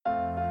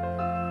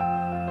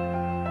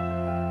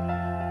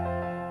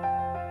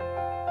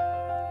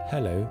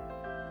Hello,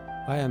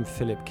 I am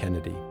Philip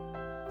Kennedy.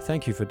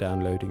 Thank you for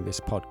downloading this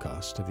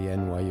podcast of the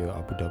NYU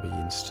Abu Dhabi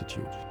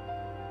Institute.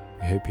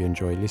 I hope you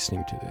enjoy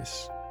listening to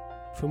this.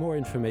 For more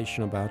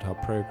information about our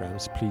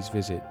programs, please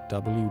visit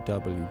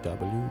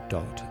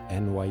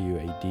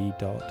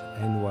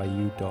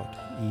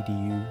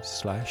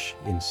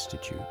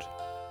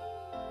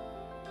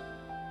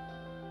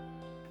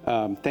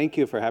Thank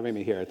you for having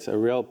me here. It's a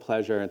real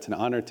pleasure. It's an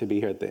honor to be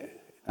here at the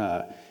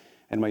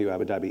NYU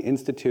Abu Dhabi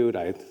Institute.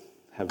 I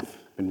have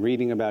been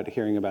reading about it,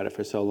 hearing about it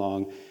for so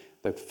long.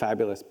 The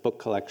fabulous book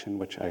collection,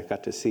 which I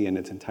got to see in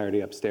its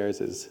entirety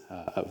upstairs, is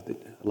of the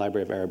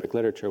Library of Arabic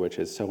Literature, which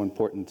is so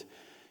important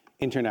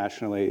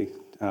internationally,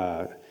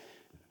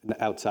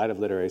 outside of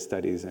literary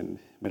studies and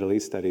Middle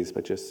East studies,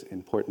 but just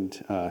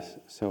important.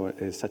 So it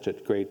is such a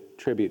great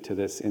tribute to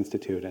this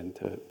institute and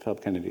to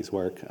Philip Kennedy's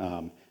work.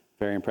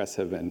 Very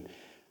impressive and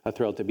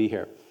thrilled to be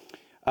here.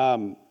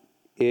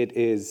 It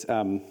is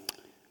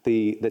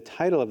the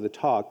title of the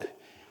talk,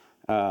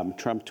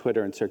 Trump,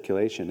 Twitter, and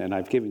Circulation, and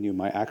I've given you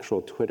my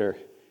actual Twitter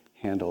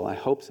handle. I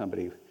hope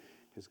somebody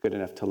is good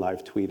enough to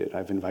live tweet it.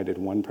 I've invited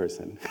one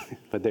person,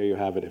 but there you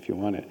have it if you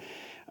want it.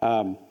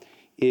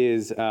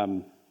 Is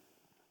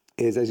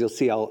as you'll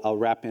see, I'll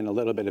wrap in a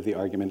little bit of the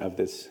argument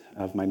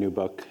of my new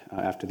book,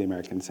 After the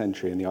American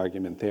Century, and the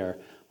argument there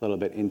a little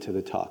bit into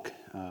the talk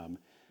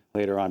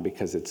later on,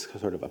 because it's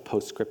sort of a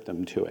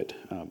postscriptum to it.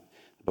 The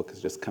book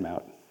has just come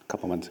out a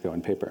couple months ago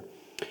in paper.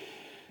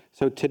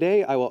 So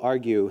today I will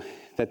argue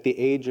that the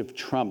age of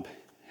Trump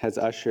has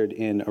ushered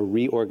in a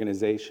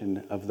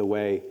reorganization of the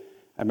way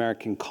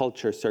American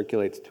culture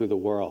circulates through the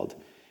world,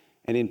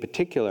 and in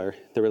particular,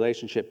 the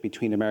relationship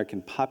between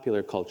American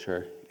popular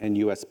culture and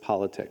US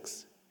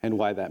politics, and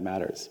why that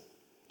matters.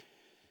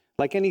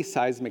 Like any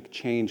seismic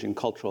change in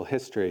cultural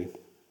history,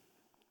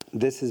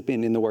 this has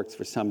been in the works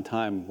for some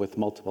time with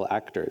multiple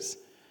actors.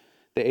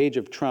 The age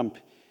of Trump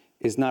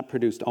is not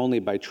produced only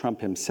by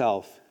Trump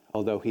himself,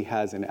 although he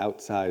has an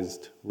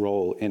outsized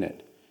role in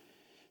it.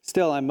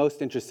 Still, I'm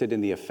most interested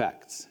in the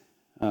effects.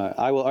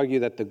 I will argue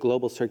that the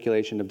global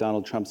circulation of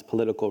Donald Trump's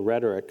political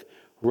rhetoric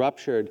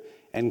ruptured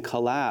and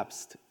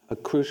collapsed a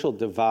crucial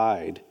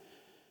divide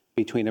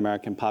between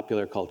American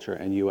popular culture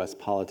and US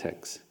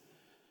politics.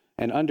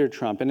 And under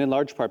Trump, and in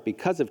large part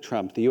because of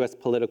Trump, the US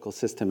political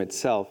system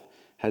itself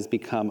has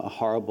become a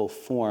horrible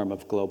form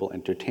of global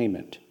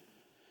entertainment.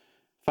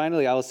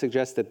 Finally, I will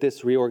suggest that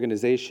this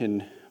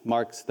reorganization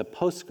marks the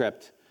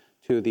postscript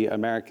to the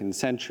American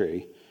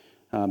century,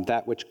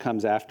 that which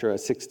comes after a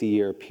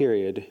 60-year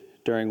period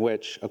during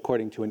which,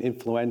 according to an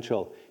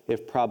influential,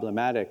 if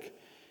problematic,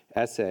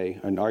 essay,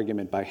 an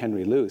argument by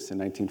Henry Luce in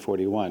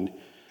 1941,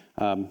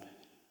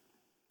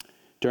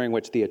 during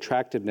which the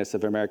attractiveness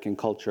of American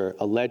culture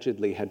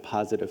allegedly had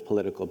positive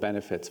political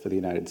benefits for the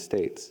United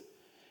States.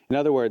 In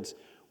other words,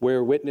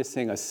 we're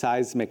witnessing a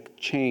seismic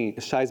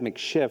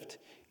shift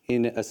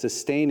in a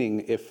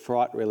sustaining, if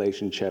fraught,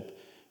 relationship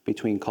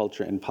between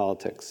culture and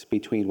politics,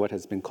 between what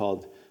has been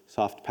called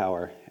soft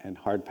power and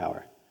hard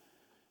power.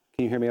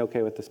 Can you hear me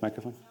okay with this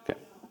microphone? Okay.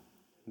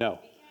 No.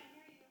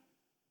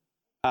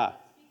 I'm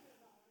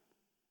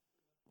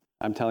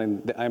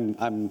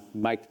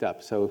mic'd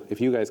up, so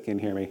if you guys can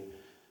hear me.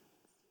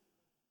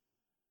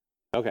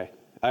 Okay.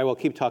 I will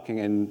keep talking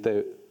and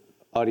the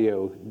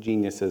audio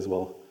geniuses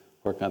will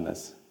work on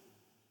this.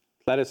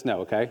 Let us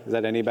know, okay? Is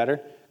that any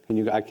better?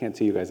 I can't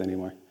see you guys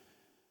anymore. Is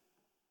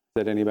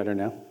that any better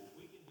now? We can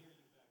hear you back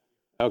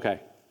here.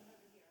 Okay.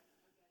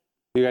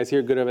 You guys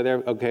hear good over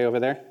there? Okay over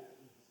there?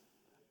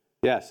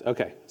 Yes,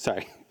 okay,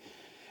 sorry.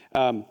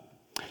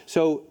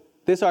 So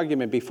this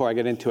argument, before I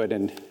get into it,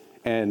 and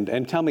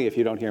tell me if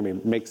you don't hear me,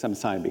 make some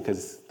sign,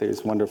 because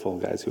there's wonderful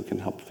guys who can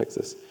help fix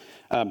this.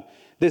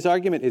 This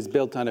argument is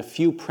built on a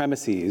few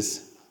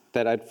premises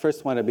that I'd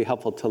first want to be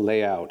helpful to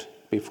lay out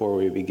before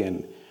we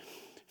begin.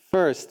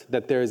 First,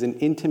 that there is an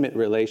intimate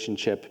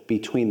relationship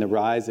between the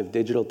rise of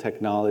digital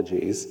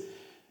technologies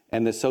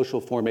and the social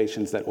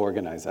formations that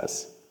organize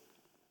us,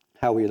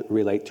 how we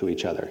relate to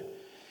each other.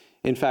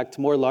 In fact,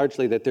 more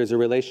largely, that there's a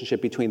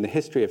relationship between the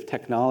history of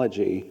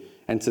technology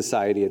and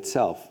society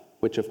itself,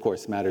 which of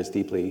course matters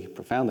deeply,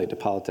 profoundly to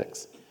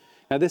politics.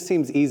 Now, this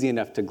seems easy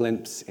enough to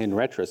glimpse in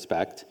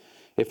retrospect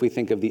if we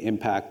think of the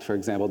impact, for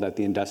example, that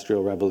the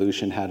Industrial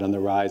Revolution had on the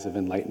rise of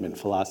Enlightenment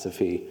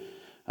philosophy,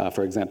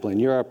 for example, in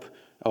Europe,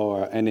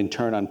 and in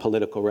turn on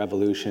political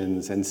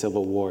revolutions and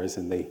civil wars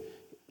in the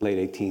late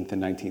 18th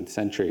and 19th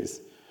centuries.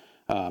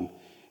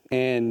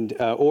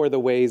 Or the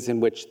ways in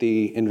which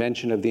the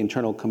invention of the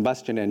internal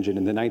combustion engine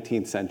in the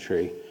 19th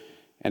century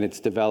and its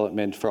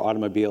development for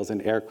automobiles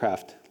and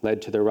aircraft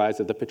led to the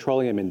rise of the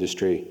petroleum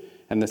industry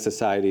and the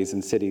societies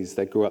and cities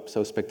that grew up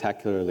so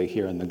spectacularly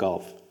here in the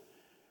Gulf.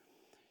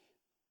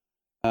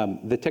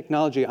 The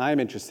technology I'm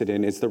interested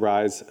in is the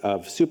rise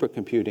of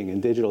supercomputing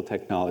and digital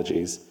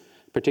technologies,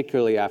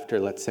 particularly after,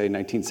 let's say,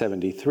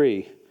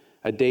 1973,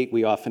 a date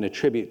we often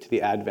attribute to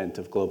the advent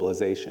of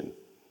globalization.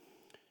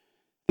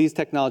 These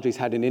technologies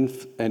had an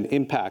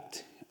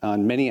impact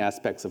on many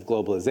aspects of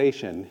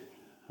globalization,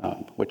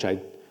 which I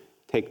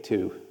take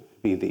to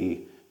be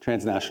the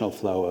transnational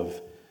flow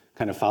of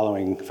kind of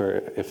following,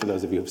 for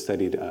those of you who've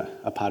studied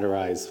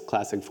Apatowai's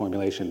classic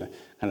formulation,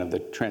 kind of the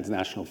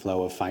transnational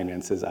flow of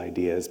finances,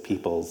 ideas,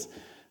 peoples,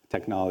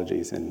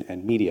 technologies,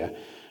 and media.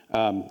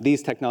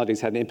 These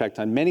technologies had an impact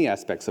on many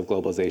aspects of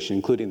globalization,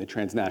 including the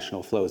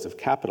transnational flows of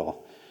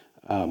capital.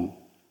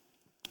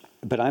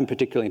 But I'm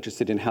particularly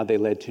interested in how they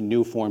led to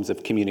new forms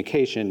of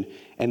communication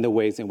and the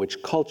ways in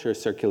which culture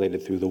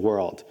circulated through the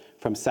world,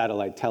 from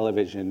satellite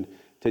television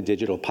to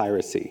digital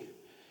piracy.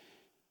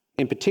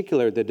 In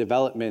particular, the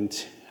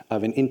development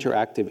of an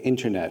interactive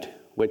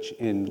internet, which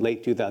in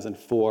late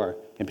 2004,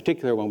 in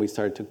particular when we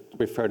started to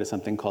refer to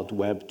something called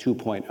Web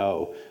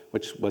 2.0,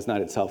 which was not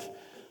itself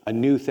a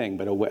new thing,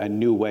 but a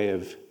new way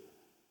of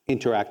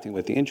interacting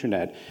with the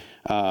internet,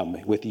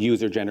 with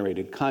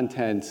user-generated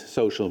content,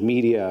 social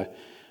media,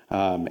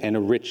 and a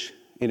rich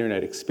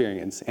internet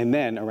experience. And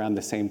then around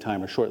the same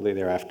time or shortly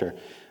thereafter,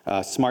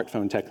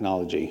 smartphone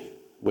technology,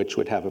 which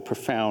would have a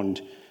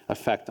profound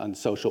effect on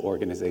social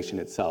organization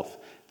itself.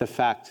 The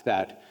fact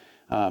that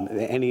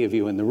any of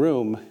you in the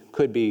room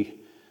could be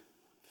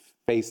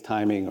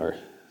FaceTiming or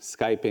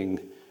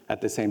Skyping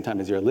at the same time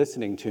as you're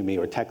listening to me,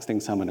 or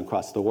texting someone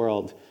across the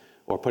world,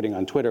 or putting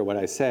on Twitter what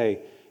I say,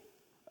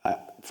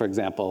 for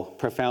example,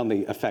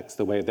 profoundly affects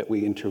the way that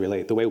we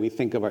interrelate, the way we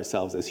think of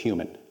ourselves as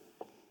human.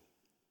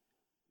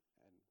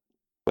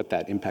 What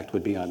that impact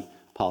would be on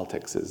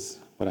politics is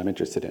what I'm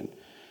interested in.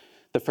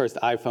 The first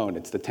iPhone,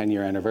 it's the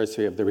 10-year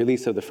anniversary of the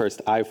release of the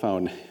first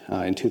iPhone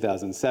in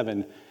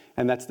 2007,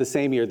 and that's the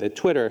same year that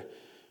Twitter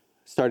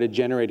started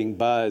generating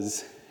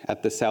buzz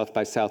at the South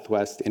by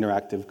Southwest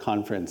Interactive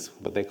Conference,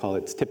 what they call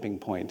its tipping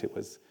point. It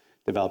was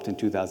developed in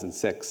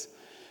 2006.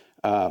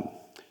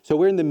 So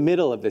we're in the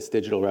middle of this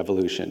digital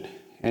revolution,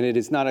 and it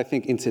is not, I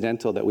think,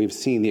 incidental that we've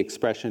seen the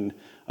expression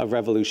of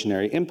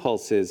revolutionary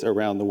impulses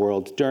around the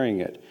world during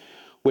it,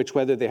 which,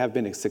 whether they have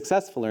been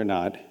successful or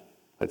not,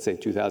 let's say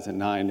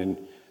 2009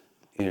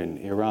 in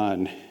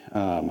Iran,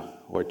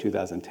 or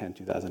 2010,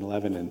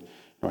 2011 in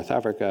North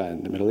Africa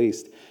and the Middle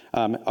East,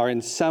 are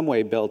in some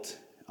way built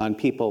on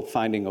people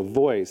finding a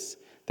voice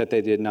that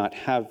they did not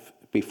have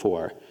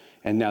before,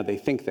 and now they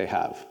think they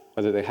have.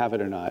 Whether they have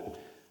it or not,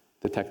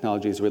 the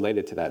technology is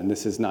related to that. And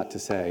this is not to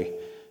say,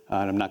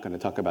 and I'm not going to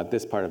talk about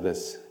this part of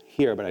this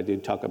here, but I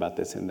did talk about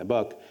this in the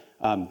book.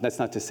 That's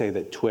not to say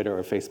that Twitter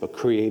or Facebook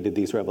created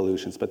these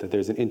revolutions, but that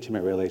there's an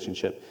intimate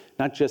relationship,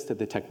 not just to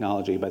the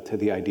technology, but to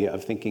the idea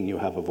of thinking you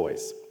have a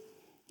voice.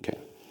 Okay.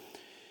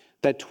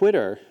 That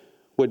Twitter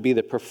would be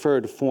the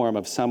preferred form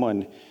of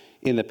someone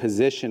in the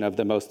position of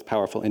the most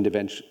powerful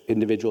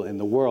individual in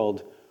the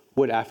world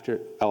will after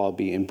all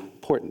be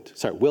important.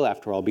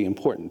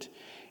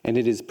 And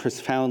it is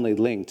profoundly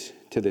linked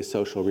to this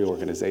social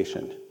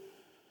reorganization.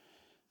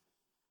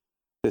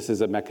 This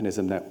is a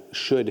mechanism that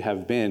should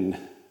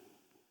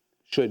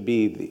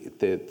be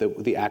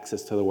the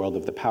access to the world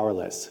of the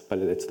powerless, but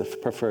it's the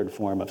preferred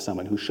form of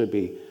someone who should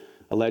be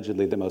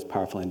allegedly the most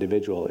powerful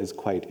individual is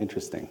quite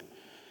interesting.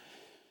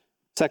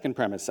 Second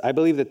premise, I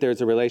believe that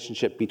there's a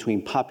relationship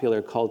between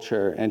popular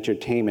culture,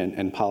 entertainment,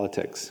 and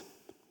politics,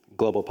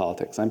 global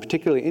politics. I'm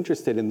particularly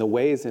interested in the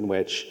ways in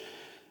which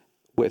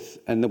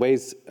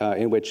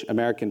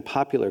American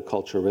popular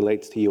culture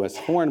relates to U.S.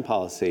 foreign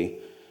policy,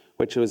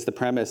 which was the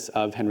premise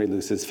of Henry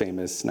Luce's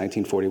famous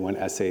 1941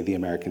 essay, The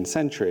American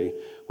Century,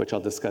 which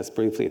I'll discuss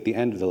briefly at the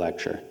end of the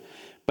lecture.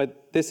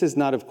 But this is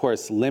not, of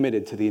course,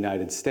 limited to the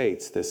United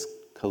States, this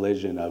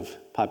collision of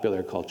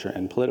popular culture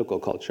and political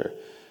culture.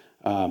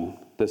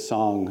 The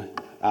song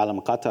Alam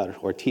Qatar,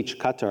 or Teach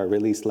Qatar,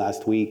 released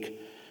last week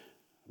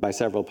by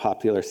several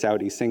popular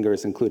Saudi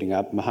singers, including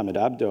Mohammed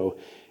Abdo,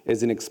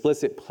 is an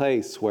explicit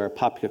place where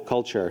popular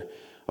culture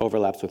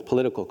overlaps with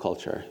political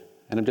culture.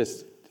 And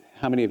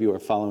how many of you are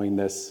following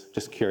this?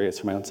 Just curious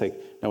for my own sake,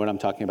 know what I'm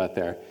talking about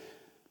there?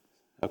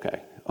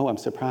 Okay. Oh, I'm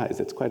surprised.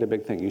 It's quite a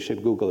big thing. You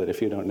should Google it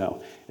if you don't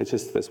know. It's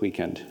just this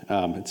weekend.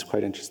 It's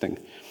quite interesting.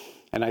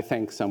 And I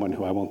thank someone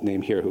who I won't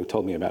name here who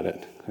told me about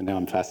it. And now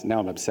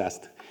I'm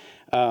obsessed.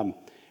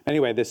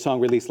 Anyway, this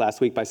song released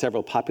last week by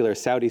several popular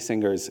Saudi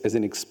singers is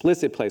an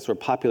explicit place where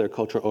popular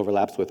culture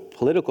overlaps with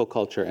political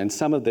culture, and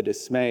some of the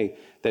dismay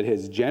that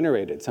has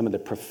generated, some of the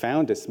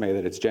profound dismay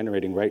that it's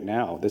generating right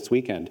now, this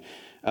weekend,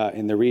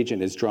 in the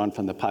region is drawn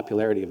from the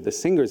popularity of the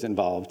singers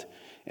involved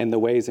and the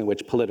ways in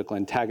which political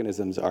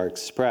antagonisms are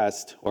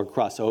expressed or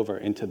cross over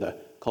into the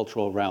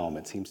cultural realm.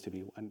 It seems to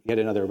be yet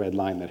another red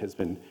line that has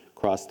been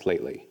crossed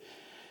lately.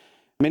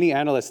 Many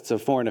analysts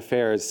of foreign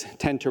affairs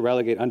tend to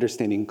relegate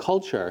understanding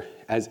culture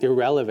as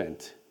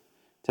irrelevant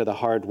to the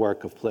hard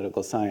work of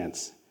political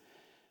science.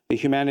 The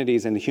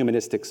humanities and the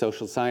humanistic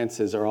social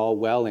sciences are all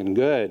well and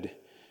good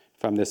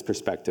from this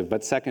perspective,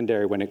 but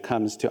secondary when it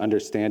comes to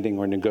understanding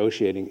or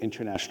negotiating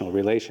international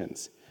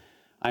relations.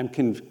 I'm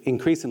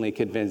increasingly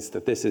convinced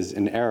that this is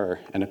an error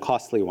and a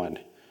costly one.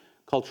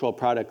 Cultural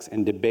products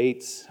and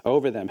debates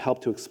over them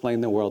help to explain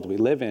the world we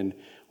live in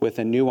with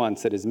a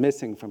nuance that is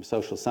missing from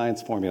social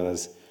science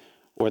formulas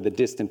or the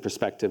distant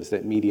perspectives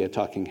that media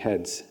talking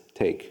heads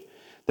take.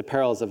 The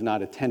perils of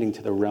not attending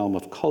to the realm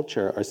of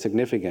culture are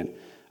significant,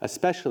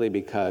 especially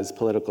because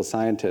political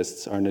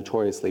scientists are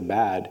notoriously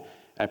bad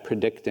at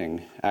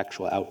predicting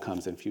actual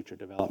outcomes and future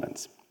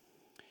developments.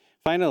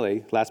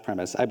 Finally, last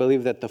premise, I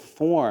believe that the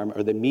form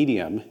or the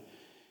medium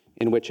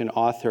in which an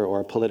author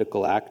or a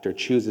political actor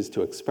chooses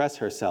to express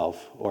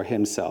herself or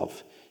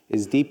himself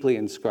is deeply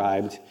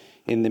inscribed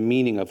in the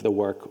meaning of the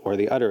work or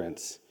the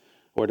utterance,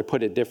 or to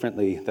put it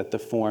differently, that the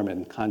form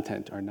and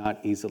content are not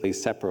easily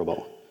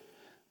separable.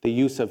 The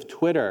use of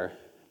Twitter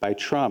by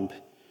Trump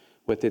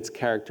with its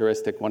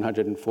characteristic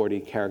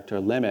 140-character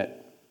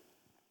limit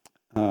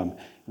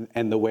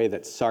and the way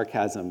that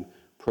sarcasm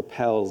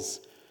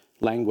propels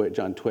language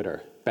on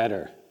Twitter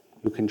better.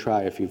 You can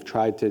try, if you've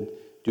tried to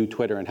do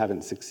Twitter and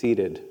haven't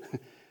succeeded,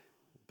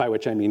 by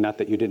which I mean not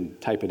that you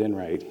didn't type it in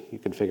right, you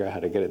can figure out how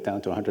to get it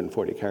down to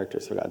 140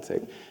 characters, for God's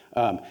sake,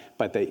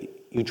 but that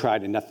you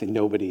tried and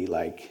nobody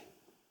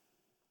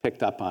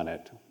picked up on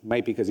it.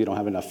 Might be because you don't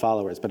have enough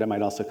followers, but it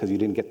might also because you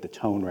didn't get the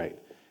tone right.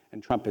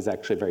 And Trump is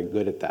actually very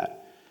good at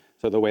that.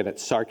 So the way that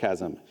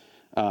sarcasm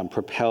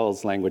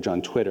propels language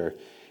on Twitter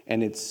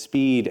and its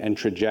speed and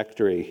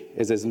trajectory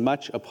is as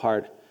much a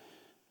part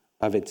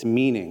of its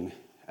meaning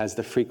as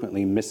the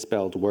frequently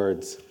misspelled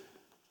words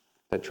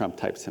that Trump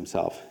types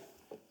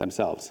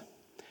themselves.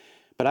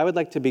 But I would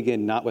like to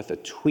begin not with a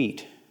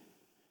tweet,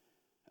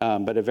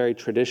 but a very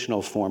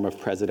traditional form of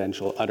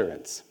presidential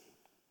utterance,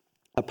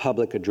 a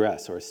public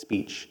address or a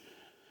speech.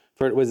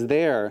 For it was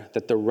there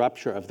that the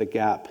rupture of the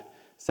gap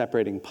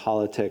separating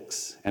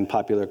politics and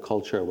popular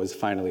culture was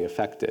finally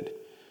effected.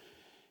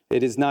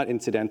 It is not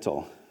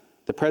incidental.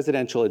 The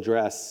presidential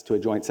address to a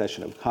joint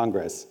session of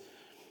Congress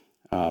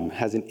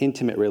has an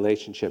intimate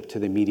relationship to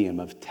the medium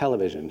of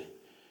television,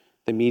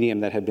 the medium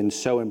that had been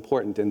so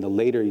important in the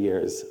later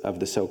years of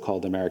the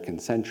so-called American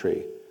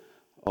century.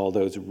 All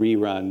those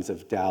reruns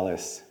of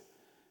Dallas.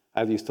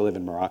 I used to live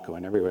in Morocco,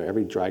 and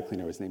every dry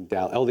cleaner was named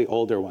Dallas. All the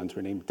older ones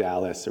were named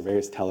Dallas, or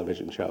various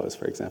television shows,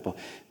 for example.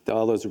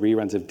 All those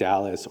reruns of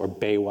Dallas or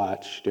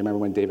Baywatch. Do you remember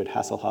when David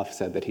Hasselhoff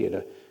said that he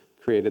had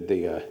created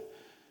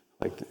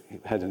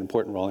had an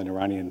important role in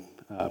Iranian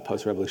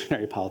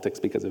post-revolutionary politics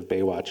because of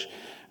Baywatch?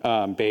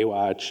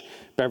 Baywatch,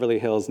 Beverly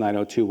Hills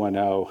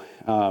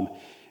 90210,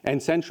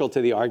 and central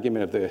to the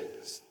argument of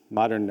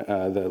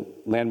the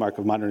landmark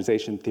of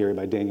modernization theory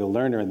by Daniel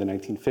Lerner in the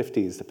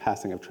 1950s, the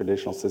passing of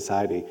traditional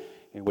society,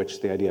 in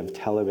which the idea of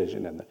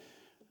television and the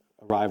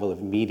arrival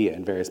of media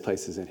in various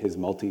places in his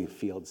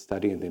multi-field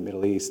study in the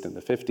Middle East in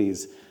the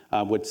 50s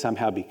would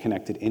somehow be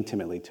connected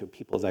intimately to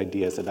people's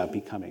ideas about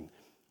becoming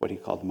what he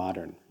called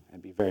modern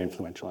and be very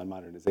influential in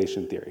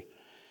modernization theory.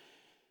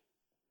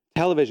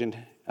 Television,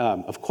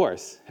 of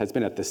course, has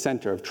been at the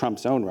center of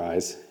Trump's own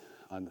rise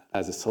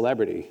as a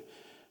celebrity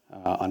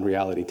on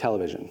reality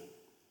television.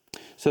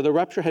 So the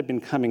rupture had been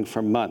coming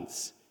for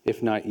months,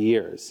 if not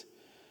years,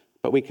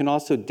 but we can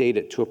also date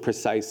it to a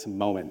precise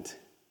moment.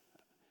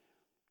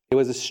 It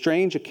was a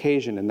strange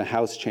occasion in the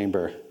House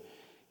chamber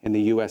in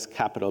the US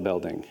Capitol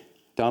building,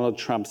 Donald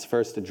Trump's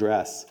first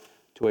address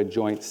to a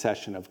joint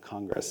session of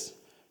Congress,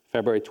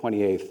 February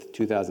 28th,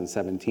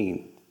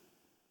 2017.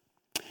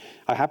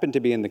 I happened to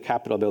be in the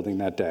Capitol building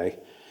that day.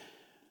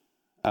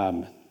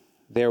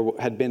 There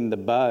had been the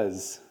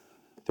buzz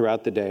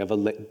throughout the day of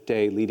a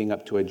day leading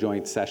up to a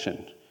joint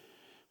session.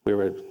 We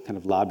were kind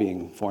of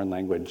lobbying foreign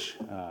language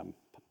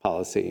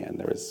policy, and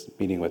there was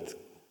meeting with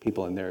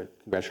people in their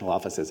congressional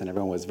offices, and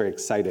everyone was very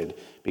excited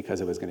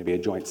because it was going to be a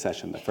joint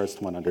session, the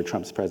first one under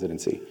Trump's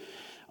presidency.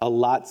 A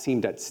lot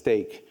seemed at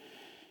stake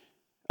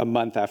a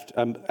month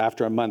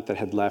after a month that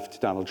had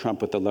left Donald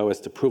Trump with the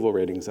lowest approval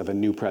ratings of a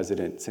new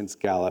president since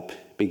Gallup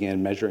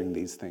began measuring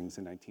these things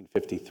in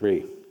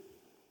 1953.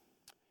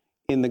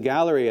 In the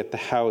gallery at the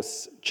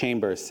House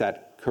chamber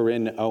sat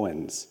Corinne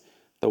Owens,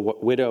 the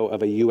widow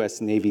of a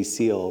U.S. Navy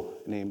SEAL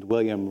named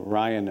William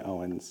Ryan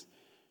Owens.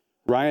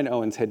 Ryan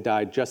Owens had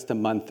died just a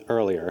month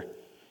earlier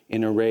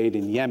in a raid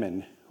in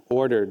Yemen,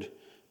 ordered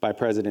by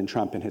President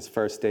Trump in his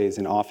first days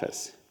in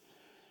office.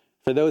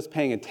 For those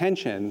paying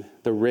attention,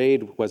 the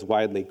raid was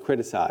widely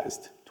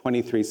criticized.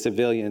 23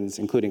 civilians,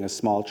 including a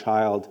small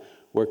child,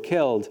 were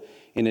killed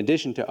in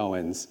addition to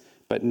Owens,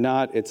 but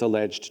not its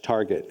alleged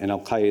target, an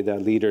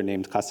al-Qaeda leader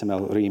named Qasem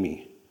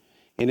al-Rimi.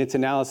 In its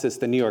analysis,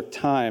 the New York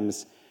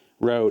Times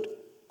wrote,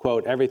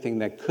 quote, "Everything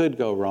that could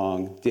go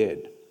wrong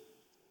did."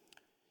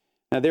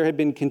 Now, there had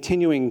been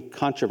continuing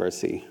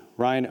controversy.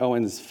 Ryan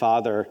Owens'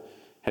 father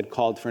had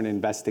called for an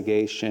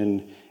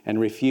investigation and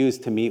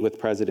refused to meet with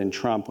President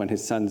Trump when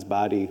his son's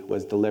body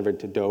was delivered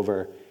to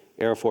Dover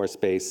Air Force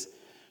Base.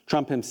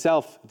 Trump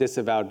himself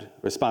disavowed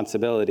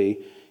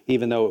responsibility,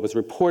 even though it was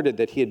reported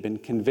that he had been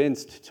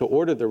convinced to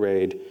order the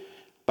raid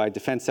by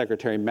Defense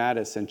Secretary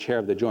Mattis and chair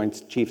of the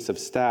Joint Chiefs of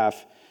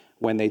Staff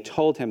when they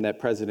told him that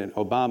President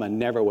Obama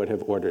never would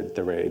have ordered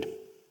the raid.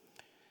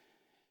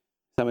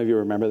 Some of you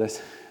remember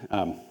this.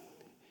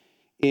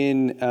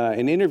 In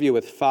an interview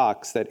with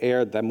Fox that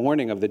aired the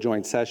morning of the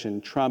joint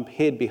session, Trump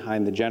hid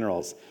behind the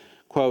generals.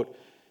 Quote,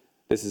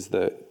 This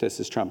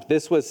is Trump.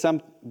 This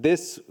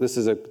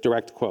is a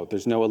direct quote.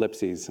 There's no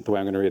ellipses the way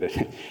I'm going to read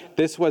it.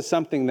 This was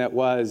something that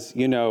was,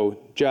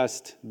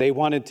 just they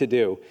wanted to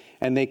do.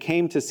 And they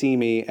came to see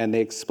me and they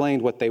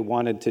explained what they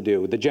wanted to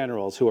do, the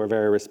generals who are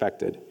very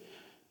respected.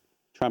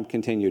 Trump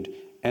continued,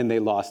 and they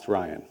lost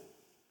Ryan.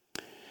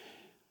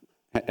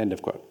 End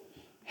of quote.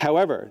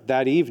 However,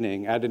 that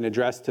evening, at an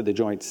address to the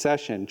joint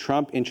session,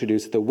 Trump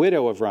introduced the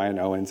widow of Ryan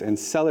Owens and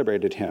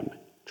celebrated him.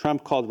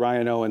 Trump called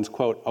Ryan Owens,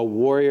 quote, a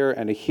warrior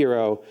and a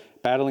hero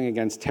battling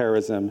against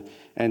terrorism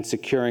and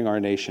securing our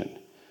nation.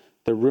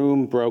 The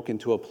room broke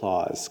into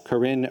applause.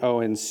 Corinne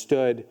Owens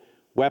stood,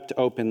 wept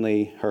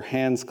openly, her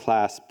hands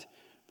clasped,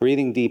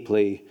 breathing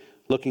deeply,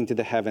 looking to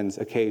the heavens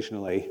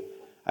occasionally.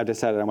 I've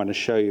decided I want to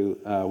show you,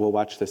 we'll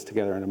watch this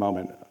together in a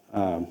moment,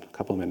 a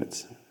couple of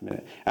minutes.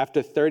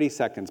 After 30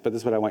 seconds, but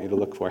this is what I want you to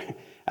look for.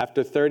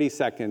 After 30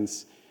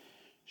 seconds,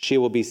 she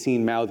will be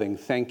seen mouthing,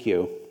 thank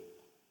you.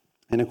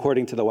 And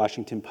according to the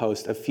Washington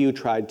Post, a few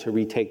tried to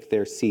retake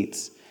their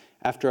seats.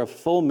 After a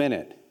full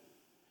minute,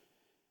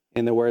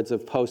 in the words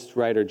of Post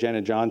writer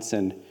Jenna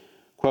Johnson,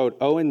 quote,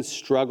 Owens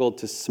struggled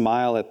to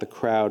smile at the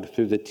crowd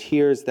through the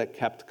tears that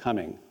kept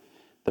coming.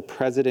 The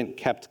president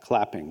kept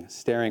clapping,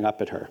 staring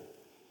up at her.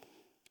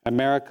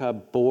 America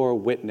bore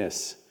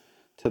witness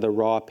to the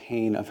raw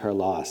pain of her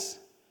loss.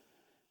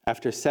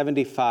 After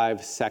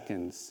 75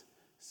 seconds,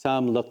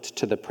 some looked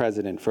to the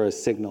president for a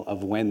signal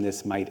of when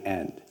this might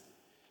end.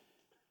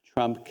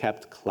 Trump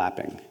kept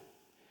clapping.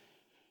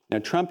 Now,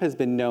 Trump has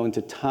been known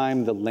to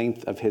time the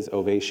length of his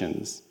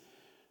ovations,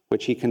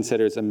 which he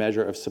considers a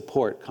measure of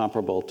support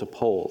comparable to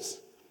polls.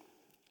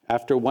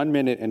 After 1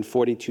 minute and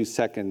 42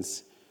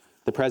 seconds,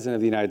 the President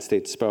of the United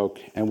States spoke,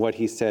 and what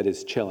he said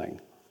is chilling.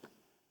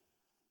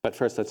 But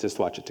first, let's just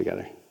watch it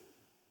together. Okay.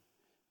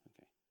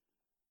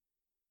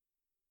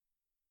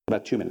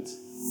 About 2 minutes.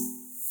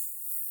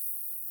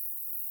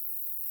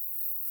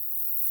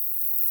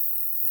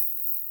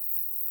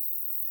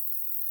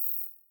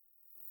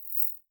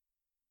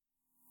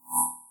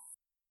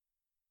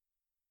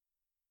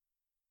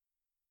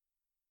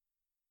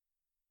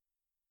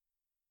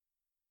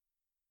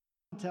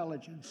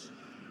 Intelligence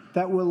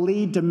that will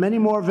lead to many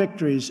more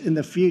victories in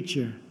the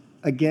future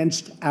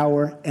against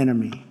our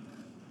enemy.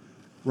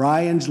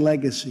 Ryan's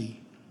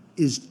legacy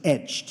is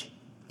etched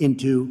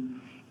into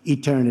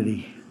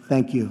eternity.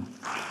 Thank you.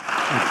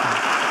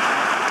 Thank you.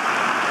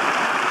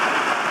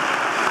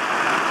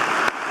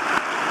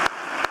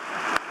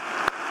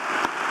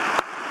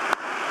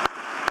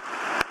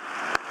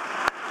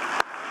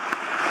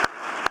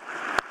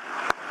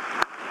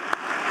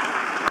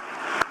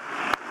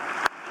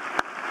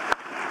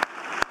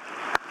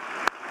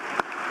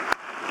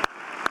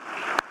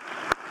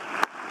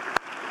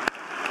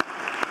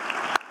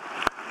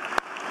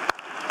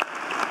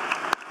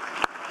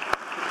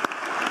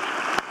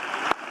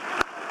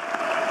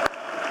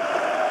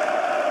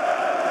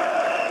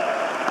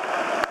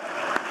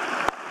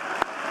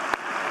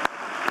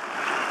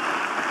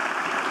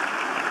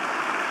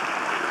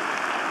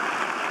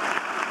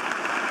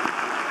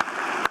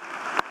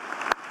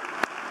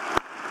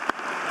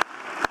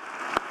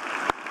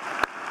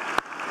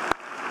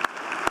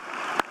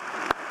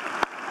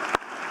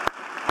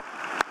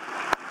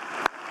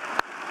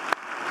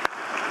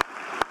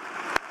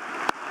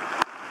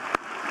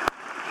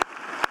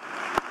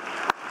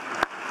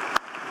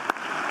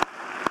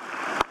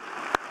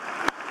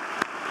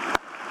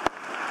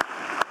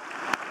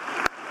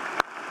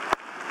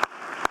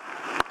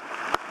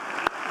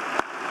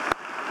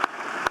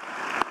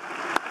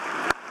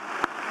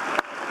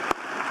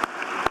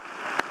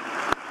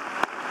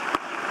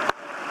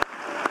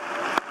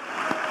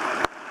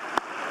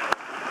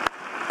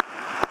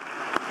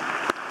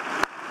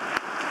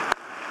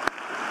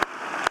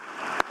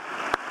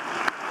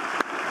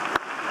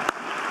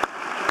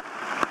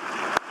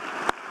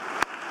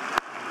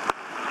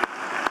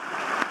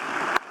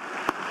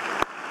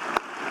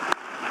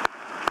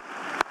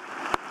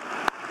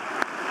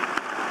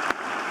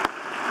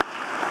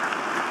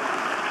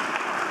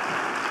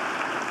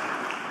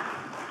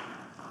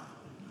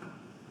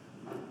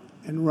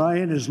 And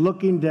Ryan is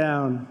looking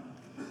down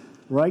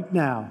right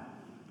now,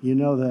 you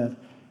know that,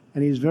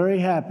 and he's very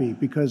happy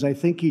because I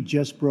think he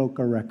just broke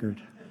a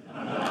record.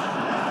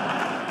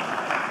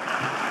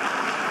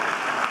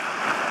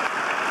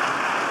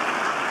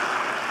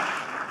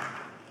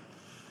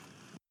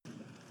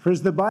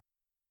 Is the Bible?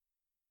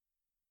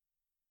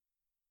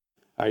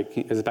 All right,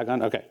 is it back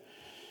on? Okay.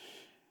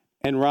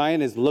 And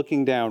Ryan is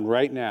looking down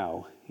right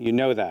now, you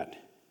know that,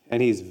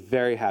 and he's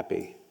very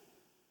happy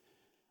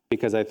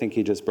because I think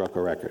he just broke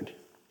a record.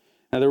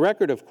 Now, the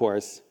record, of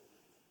course,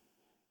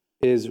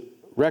 is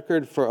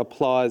record for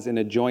applause in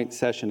a joint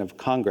session of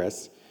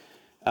Congress,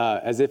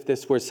 as if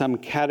this were some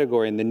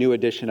category in the new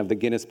edition of the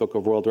Guinness Book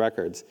of World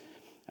Records.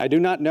 I do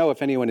not know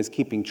if anyone is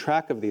keeping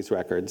track of these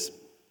records,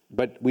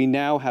 but we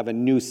now have a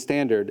new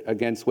standard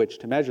against which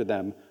to measure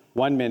them,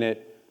 1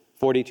 minute,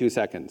 42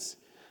 seconds,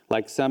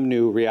 like some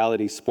new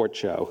reality sports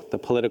show, the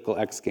political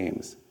X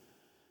Games.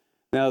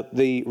 Now,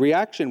 the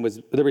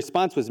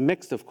response was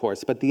mixed, of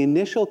course, but the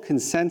initial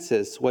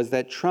consensus was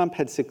that Trump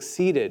had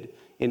succeeded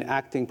in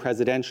acting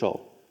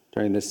presidential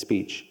during this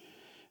speech.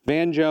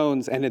 Van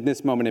Jones, and in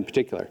this moment in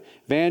particular,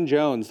 Van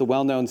Jones, the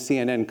well-known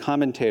CNN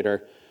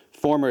commentator,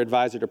 former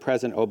advisor to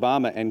President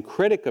Obama and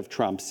critic of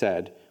Trump,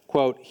 said,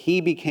 quote, "He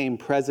became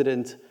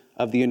president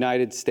of the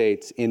United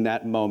States in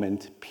that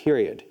moment,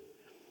 period."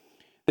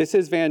 This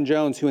is Van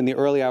Jones, who in the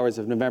early hours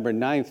of November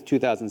 9th,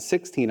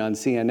 2016 on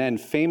CNN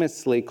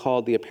famously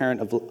called the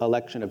apparent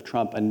election of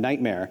Trump a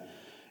nightmare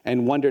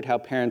and wondered how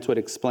parents would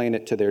explain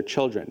it to their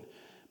children.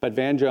 But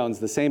Van Jones,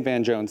 the same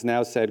Van Jones,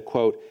 now said,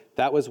 quote,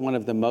 "That was one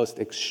of the most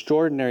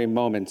extraordinary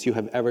moments you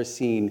have ever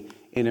seen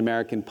in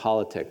American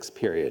politics,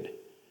 period."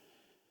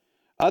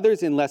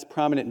 Others in less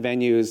prominent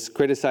venues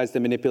criticized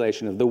the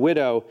manipulation of the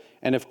widow,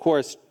 and of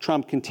course,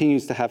 Trump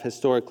continues to have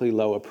historically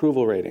low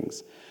approval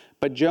ratings.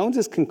 But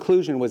Jones's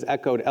conclusion was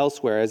echoed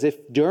elsewhere, as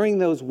if during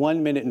those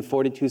 1 minute and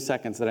 42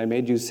 seconds that I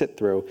made you sit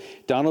through,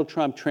 Donald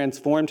Trump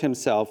transformed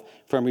himself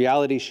from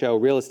reality show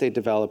real estate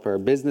developer,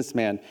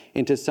 businessman,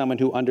 into someone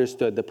who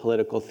understood the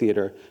political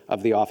theater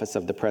of the office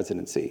of the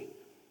presidency.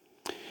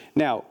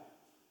 Now,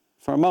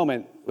 for a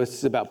moment, this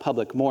is about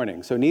public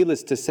mourning. So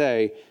needless to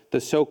say, the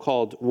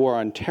so-called war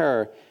on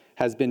terror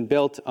has been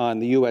built on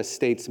the US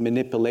state's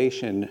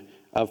manipulation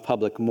of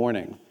public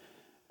mourning.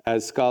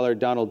 As scholar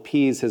Donald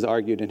Pease has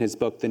argued in his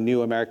book, The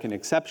New American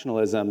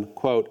Exceptionalism,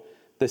 quote,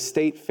 "The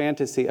state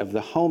fantasy of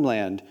the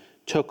homeland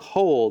took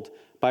hold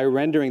by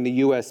rendering the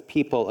US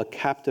people a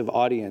captive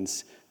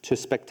audience to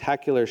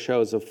spectacular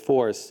shows of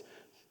force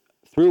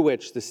through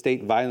which the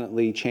state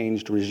violently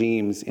changed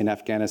regimes in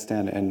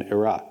Afghanistan and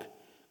Iraq,"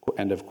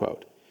 end of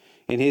quote.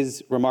 In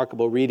his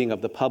remarkable reading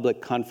of the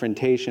public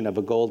confrontation of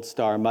a Gold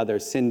Star mother,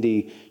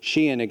 Cindy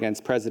Sheehan,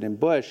 against President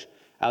Bush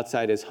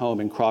outside his home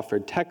in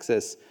Crawford,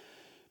 Texas,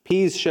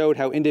 Pease showed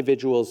how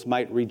individuals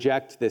might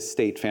reject this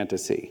state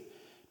fantasy.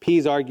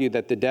 Pease argued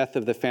that the death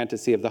of the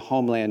fantasy of the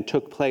homeland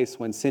took place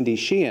when Cindy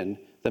Sheehan,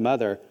 the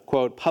mother,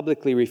 quote,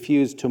 "publicly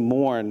refused to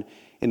mourn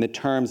in the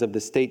terms of the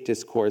state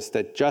discourse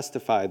that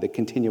justified the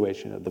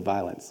continuation of the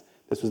violence."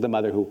 This was the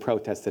mother who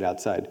protested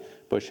outside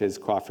Bush's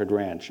Crawford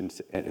Ranch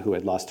and who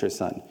had lost her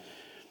son.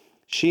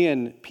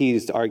 Sheehan,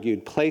 Pease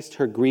argued, placed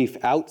her grief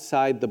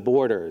outside the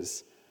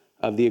borders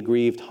of the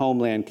aggrieved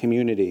homeland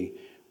community,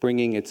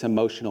 bringing its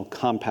emotional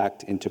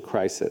compact into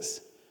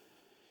crisis.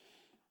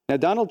 Now,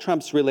 Donald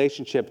Trump's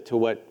relationship to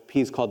what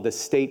Pease called the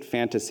state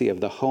fantasy of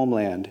the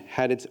homeland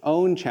had its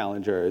own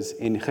challengers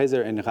in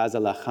Khizr and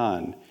Ghazala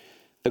Khan,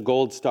 the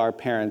Gold Star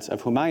parents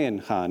of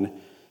Humayun Khan,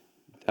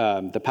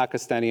 the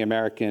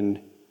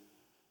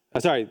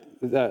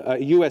a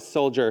US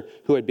soldier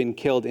who had been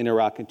killed in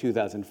Iraq in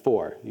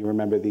 2004. You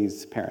remember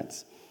these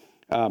parents.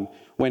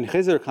 When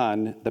Khizr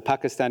Khan, the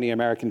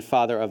Pakistani-American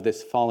father of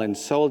this fallen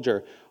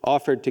soldier,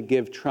 offered to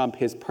give Trump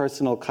his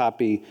personal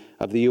copy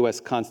of the US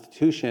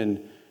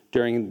Constitution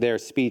during their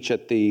speech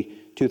at the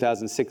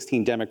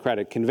 2016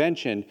 Democratic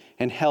Convention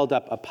and held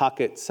up a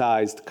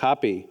pocket-sized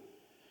copy,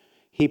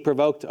 he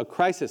provoked a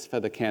crisis for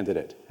the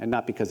candidate, and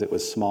not because it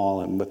was small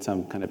and with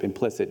some kind of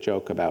implicit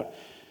joke about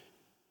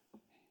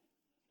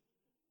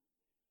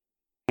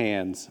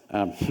hands.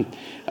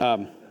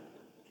 I'm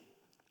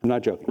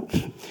not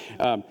joking.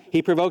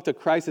 He provoked a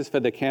crisis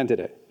for the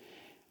candidate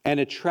and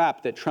a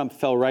trap that Trump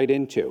fell right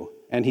into,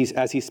 and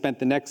as he spent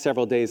the next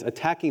several days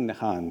attacking the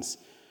Khans,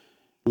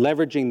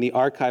 leveraging the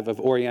archive of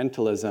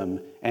Orientalism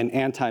and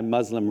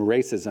anti-Muslim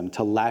racism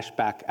to lash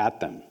back at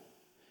them.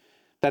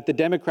 That the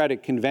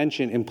Democratic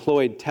Convention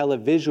employed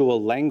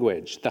televisual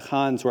language. The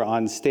Khans were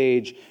on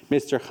stage,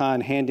 Mr.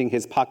 Khan handing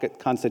his pocket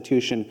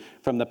constitution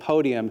from the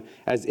podium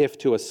as if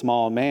to a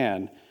small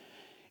man.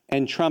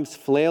 And Trump's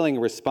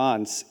flailing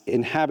response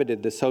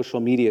inhabited the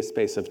social media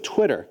space of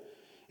Twitter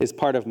is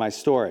part of my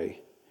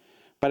story.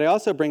 But I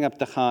also bring up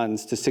the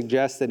Khans to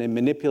suggest that in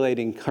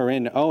manipulating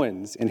Corinne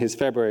Owens in his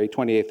February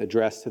 28th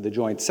address to the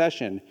joint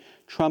session,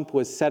 Trump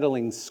was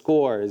settling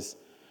scores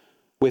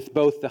with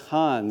both the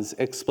Khans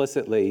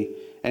explicitly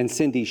and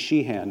Cindy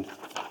Sheehan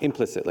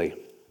implicitly.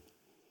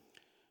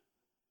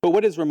 But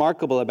what is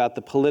remarkable about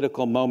the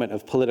political moment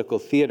of political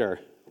theater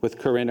with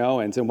Corinne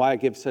Owens, and why I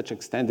give such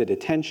extended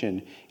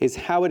attention, is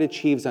how it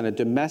achieves on a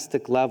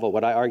domestic level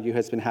what I argue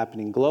has been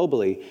happening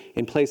globally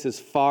in places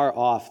far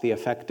off the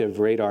effective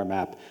radar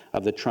map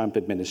of the Trump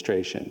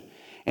administration.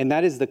 And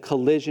that is the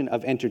collision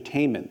of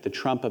entertainment, the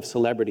Trump of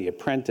Celebrity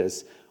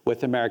Apprentice,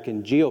 with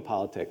American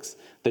geopolitics,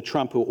 the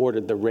Trump who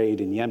ordered the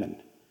raid in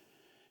Yemen.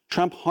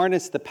 Trump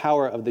harnessed the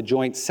power of the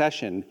joint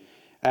session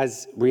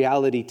as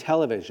reality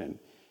television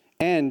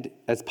and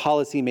as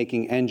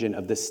policy-making engine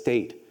of the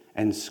state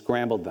and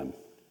scrambled them.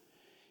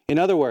 In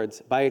other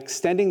words, by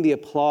extending the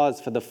applause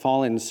for the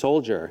fallen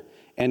soldier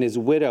and his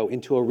widow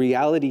into a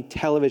reality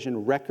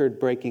television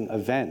record-breaking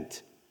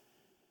event,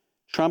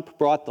 Trump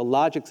brought the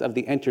logics of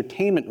the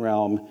entertainment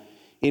realm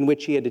in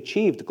which he had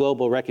achieved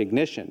global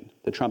recognition,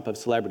 the Trump of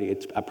Celebrity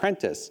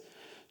Apprentice,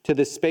 to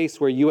the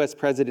space where US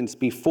presidents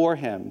before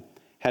him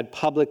had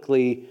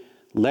previously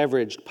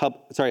leveraged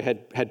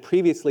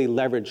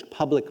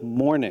public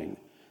mourning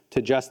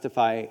to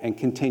justify and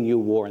continue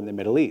war in the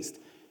Middle East.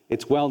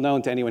 It's well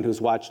known to anyone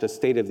who's watched a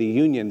State of the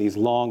Union, these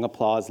long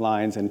applause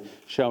lines and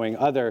showing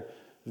other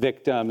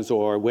victims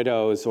or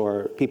widows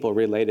or people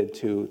related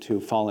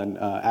to fallen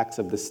acts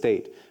of the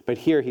state. But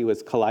here he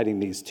was colliding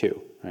these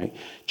two, right?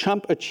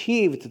 Trump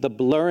achieved the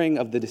blurring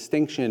of the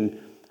distinction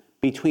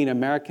between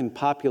American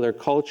popular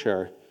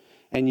culture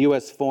and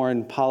U.S.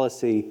 foreign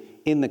policy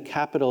in the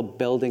Capitol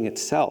building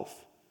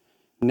itself,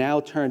 now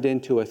turned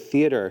into a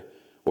theater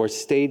or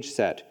stage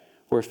set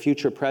where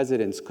future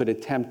presidents could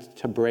attempt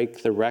to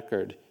break the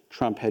record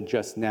Trump had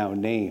just now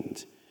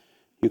named.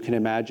 You can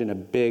imagine a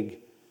big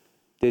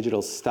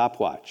digital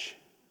stopwatch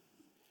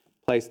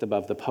placed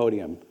above the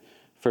podium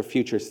for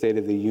future State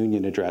of the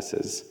Union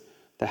addresses,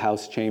 the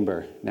House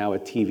chamber, now a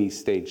TV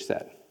stage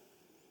set.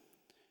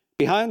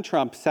 Behind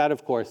Trump sat,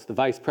 of course, the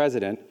Vice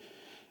President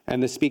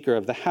and the Speaker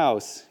of the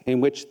House,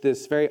 in which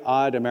this very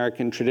odd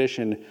American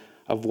tradition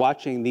of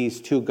watching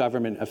these two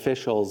government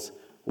officials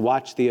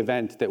watch the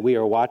event that we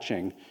are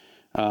watching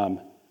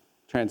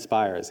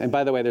transpires. And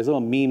by the way, there's a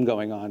little meme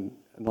going on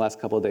in the last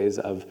couple of days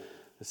of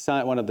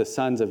one of the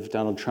sons of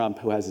Donald Trump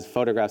who has his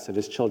photographs of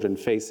his children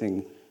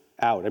facing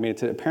out. I mean,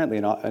 it's apparently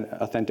an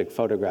authentic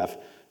photograph,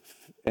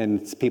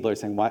 and people are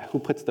saying, who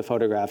puts the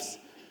photographs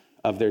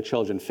of their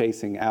children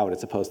facing out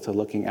as opposed to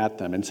looking at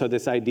them? And so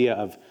this idea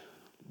of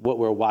what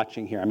we're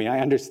watching here, I mean, I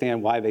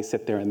understand why they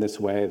sit there in this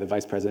way, the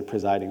Vice President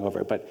presiding over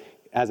it, but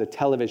as a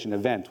television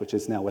event, which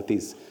is now what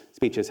these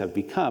speeches have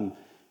become,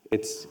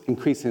 it's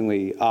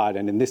increasingly odd,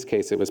 and in this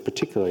case, it was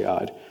particularly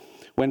odd.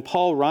 When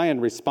Paul Ryan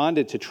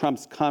responded to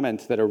Trump's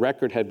comment that a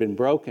record had been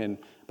broken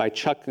by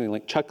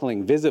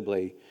chuckling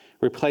visibly,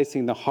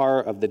 replacing the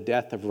horror of the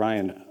death of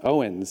Ryan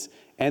Owens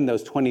and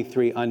those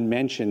 23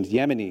 unmentioned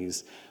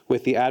Yemenis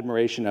with the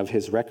admiration of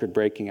his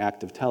record-breaking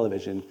act of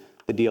television,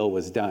 the deal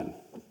was done.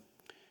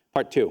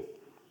 Part two,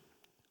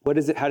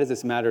 how does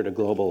this matter to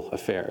global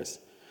affairs?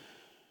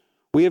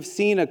 We have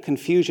seen a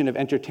confusion of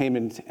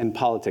entertainment and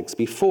politics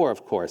before,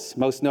 of course,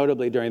 most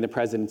notably during the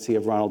presidency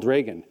of Ronald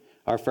Reagan,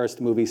 our first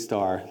movie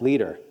star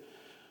leader,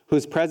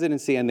 whose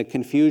presidency and the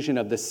confusion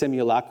of the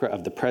simulacra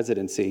of the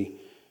presidency,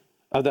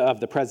 of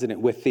the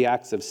president with the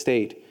acts of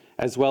state,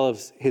 as well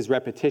as his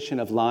repetition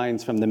of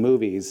lines from the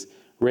movies,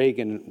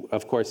 Reagan,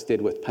 of course,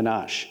 did with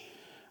panache.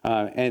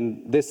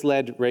 And this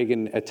led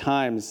Reagan at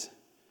times,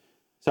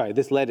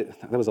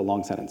 that was a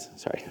long sentence,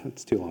 sorry,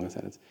 it's too long a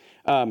sentence.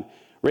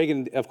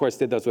 Reagan, of course,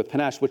 did those with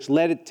panache, which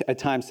led at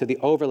times to the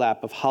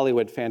overlap of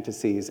Hollywood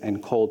fantasies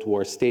and Cold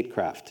War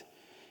statecraft.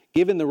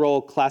 Given the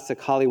role classic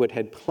Hollywood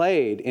had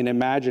played in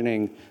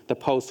imagining the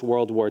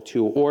post-World War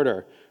II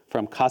order,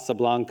 from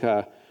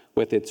Casablanca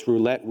with its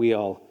roulette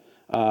wheel,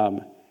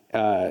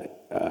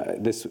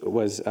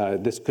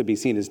 this could be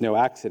seen as no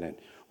accident.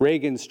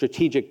 Reagan's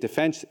Strategic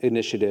Defense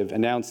Initiative,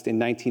 announced in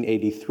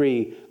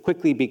 1983,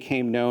 quickly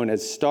became known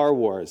as Star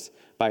Wars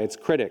by its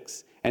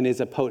critics and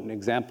is a potent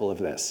example of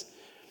this.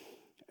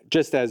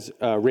 Just as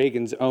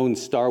Reagan's own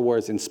Star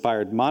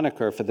Wars-inspired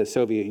moniker for the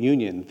Soviet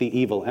Union, the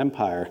Evil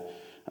Empire,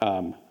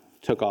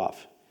 took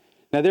off.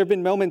 Now, there have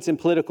been moments in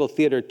political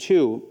theater,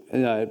 too,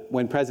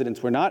 when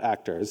presidents were not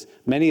actors,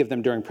 many of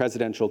them during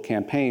presidential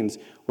campaigns,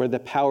 where the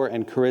power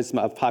and charisma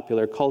of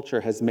popular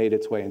culture has made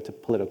its way into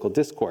political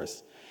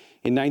discourse.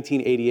 In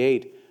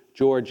 1988,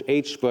 George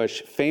H.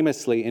 Bush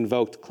famously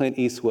invoked Clint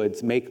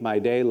Eastwood's "Make My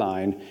Day"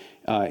 line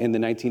in the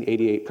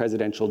 1988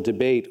 presidential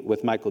debate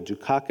with Michael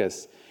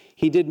Dukakis.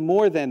 He did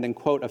more than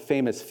quote a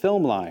famous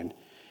film line,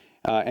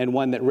 and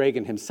one that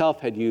Reagan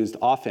himself had used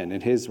often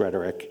in his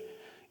rhetoric.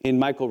 In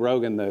Michael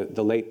Rogan,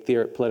 the late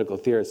political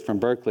theorist from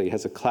Berkeley,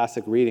 has a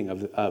classic reading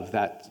of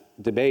that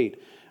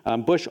debate.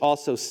 Bush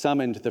also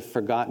summoned the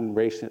forgotten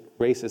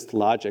racist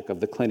logic of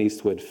the Clint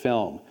Eastwood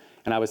film.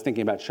 And I was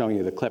thinking about showing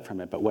you the clip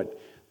from it, but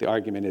what the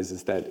argument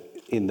is that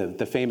in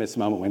the famous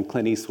moment when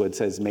Clint Eastwood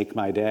says, "Make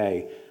my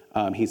day,"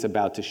 he's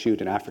about to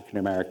shoot an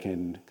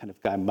African-American kind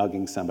of guy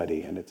mugging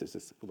somebody, and it's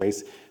this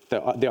race.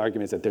 The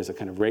argument is that there's a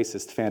kind of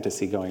racist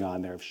fantasy going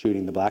on there of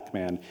shooting the black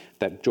man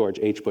that George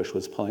H. Bush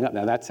was pulling up.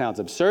 Now, that sounds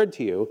absurd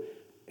to you,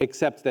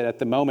 except that at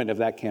the moment of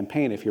that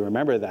campaign, if you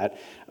remember that,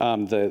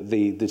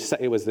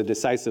 it was the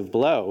decisive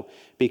blow,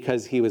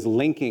 because he was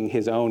linking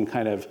his own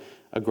kind of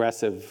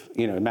aggressive,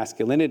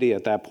 masculinity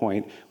at that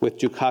point with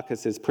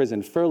Dukakis's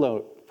prison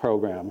furlough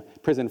program,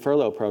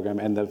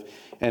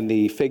 and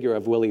the figure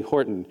of Willie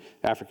Horton,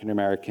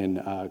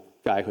 African-American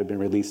guy who had been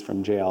released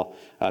from jail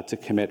to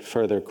commit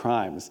further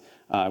crimes,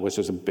 which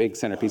was a big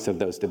centerpiece of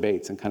those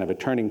debates and kind of a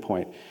turning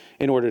point,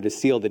 in order to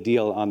seal the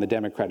deal on the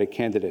Democratic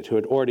candidate who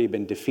had already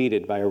been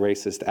defeated by a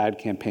racist ad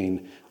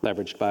campaign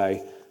leveraged by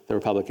the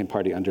Republican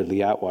Party under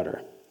Lee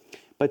Atwater.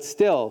 But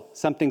still,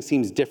 something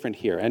seems different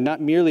here, and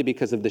not merely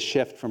because of the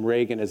shift from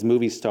Reagan as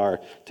movie star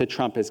to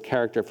Trump as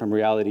character from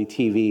reality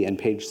TV and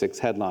Page Six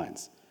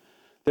headlines.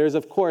 There's,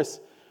 of course,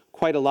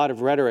 quite a lot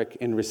of rhetoric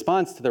in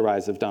response to the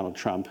rise of Donald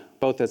Trump,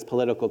 both as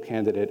political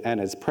candidate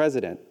and as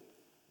president.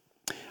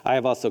 I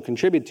have also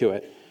contributed to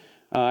it,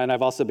 and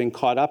I've also been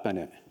caught up in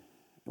it.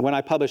 When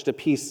I published a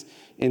piece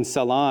in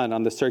Salon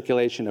on the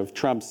circulation of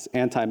Trump's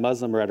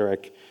anti-Muslim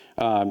rhetoric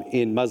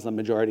in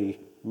Muslim-majority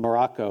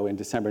Morocco in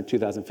December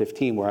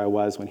 2015, where I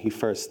was when he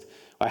first,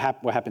 I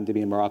happened to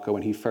be in Morocco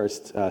when he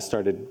first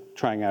started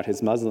trying out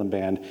his Muslim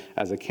ban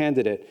as a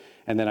candidate,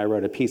 and then I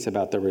wrote a piece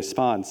about the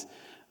response.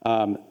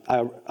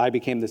 I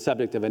became the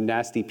subject of a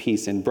nasty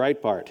piece in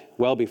Breitbart,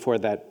 well before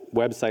that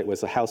website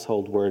was a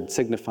household word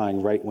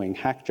signifying right-wing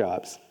hack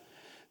jobs.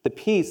 The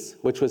piece,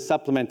 which was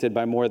supplemented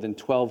by more than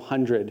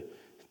 1,200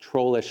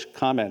 trollish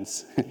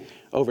comments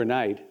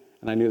overnight,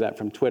 and I knew that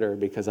from Twitter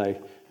because I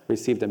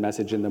received a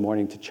message in the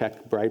morning to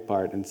check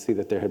Breitbart and see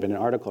that there had been an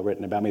article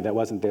written about me that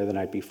wasn't there the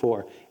night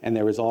before, and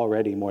there was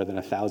already more than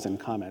 1,000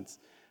 comments.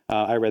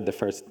 I read the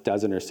first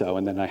dozen or so,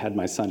 and then I had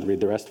my son read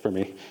the rest for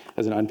me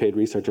as an unpaid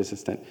research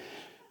assistant,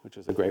 which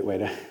was a great way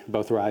to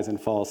both rise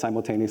and fall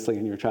simultaneously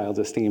in your child's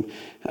esteem.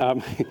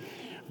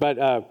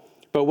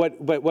 But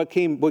what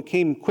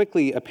came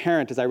quickly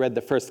apparent as I read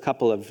the first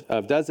couple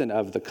of dozen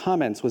of the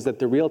comments was that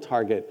the real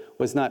target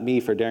was not me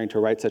for daring to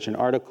write such an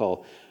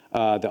article,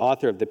 the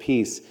author of the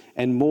piece,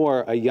 and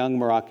more a young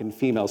Moroccan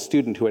female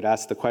student who had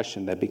asked the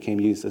question that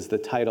became used as the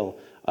title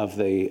of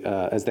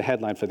as the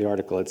headline for the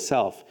article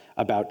itself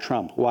about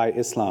Trump. Why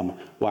Islam?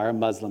 Why are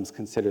Muslims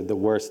considered the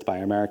worst by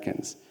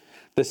Americans?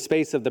 The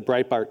space of the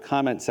Breitbart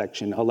comment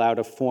section allowed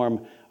a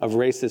form of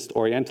racist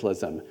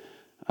Orientalism.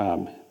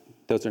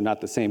 Those are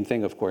not the same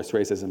thing, of course,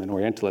 racism and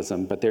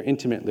Orientalism, but they're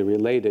intimately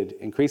related,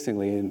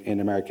 increasingly in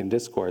American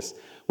discourse,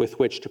 with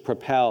which to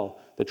propel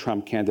the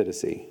Trump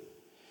candidacy.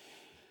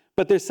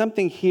 But there's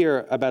something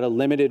here about a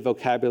limited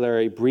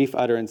vocabulary, brief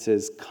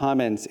utterances,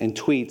 comments, and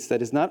tweets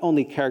that is not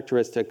only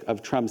characteristic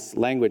of Trump's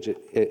language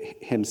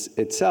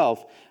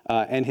itself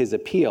and his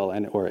appeal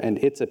and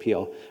its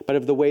appeal, but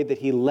of the way that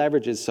he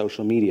leverages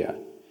social media.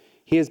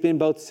 He has been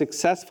both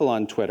successful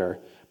on Twitter,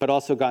 but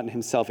also gotten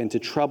himself into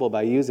trouble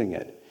by using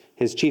it.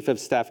 His chief of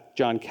staff,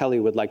 John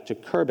Kelly, would like to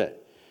curb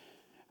it.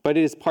 But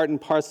it is part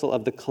and parcel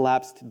of the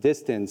collapsed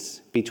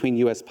distance between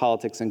US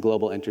politics and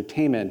global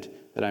entertainment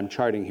that I'm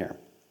charting here.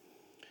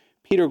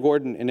 Peter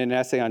Gordon, in an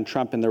essay on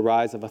Trump and the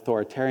rise of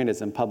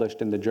authoritarianism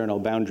published in the journal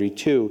Boundary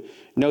 2,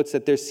 notes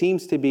that there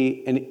seems to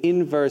be an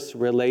inverse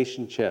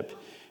relationship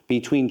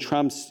between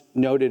Trump's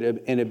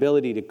noted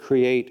inability to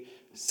create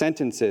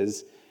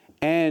sentences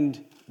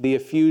and the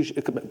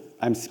effusion,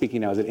 I'm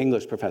speaking now as an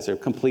English professor,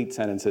 complete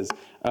sentences,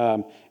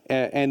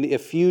 and the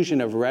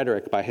effusion of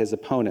rhetoric by his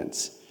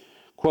opponents.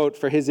 Quote,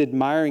 for his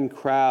admiring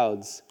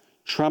crowds,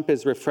 Trump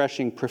is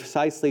refreshing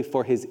precisely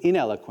for his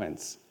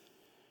ineloquence,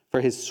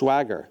 for his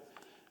swagger.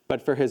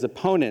 But for his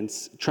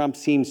opponents, Trump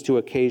seems to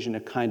occasion a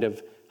kind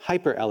of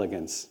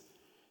hyper-elegance,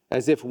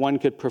 as if one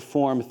could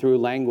perform through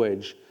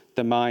language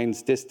the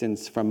mind's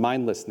distance from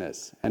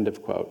mindlessness, end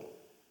of quote.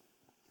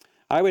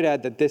 I would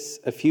add that this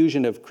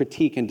effusion of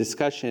critique and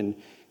discussion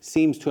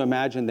seems to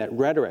imagine that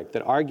rhetoric,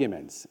 that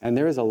arguments, and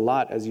there is a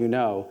lot, as you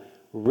know,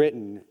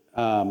 written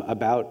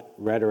about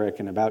rhetoric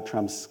and about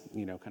Trump's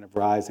kind of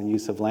rise and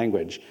use of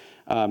language.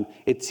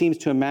 It seems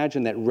to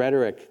imagine that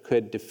rhetoric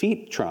could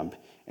defeat Trump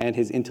and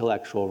his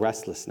intellectual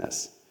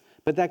restlessness.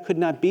 But that could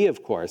not be,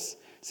 of course,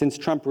 since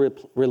Trump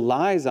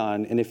relies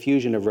on an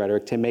effusion of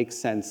rhetoric to make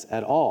sense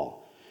at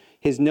all.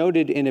 His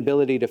noted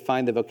inability to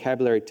find the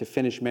vocabulary to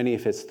finish many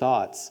of his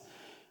thoughts,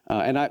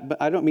 but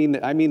I don't mean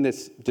that, I mean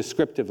this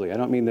descriptively. I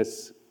don't mean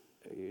this,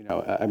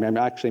 I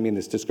actually mean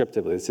this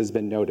descriptively. This has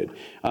been noted.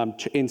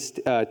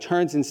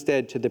 Turns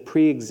instead to the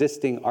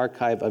pre-existing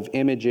archive of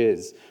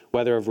images,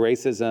 whether of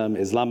racism,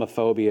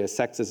 Islamophobia,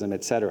 sexism,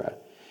 etc.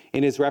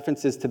 In his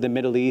references to the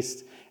Middle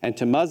East and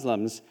to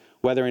Muslims,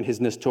 whether in his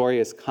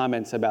notorious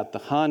comments about the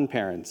Khan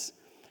parents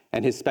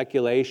and his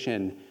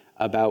speculation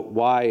about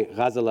why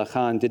Ghazala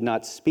Khan did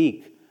not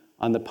speak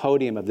on the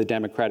podium of the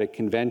Democratic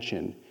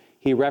Convention,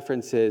 he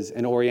references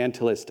an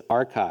Orientalist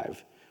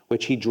archive,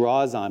 which he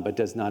draws on but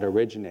does not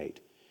originate.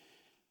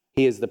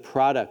 He is the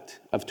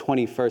product of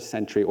 21st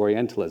century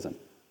Orientalism.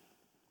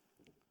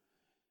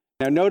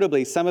 Now,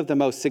 notably, some of the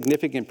most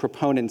significant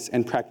proponents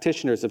and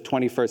practitioners of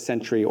 21st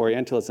century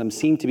Orientalism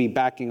seem to be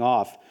backing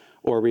off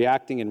or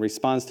reacting in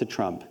response to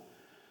Trump.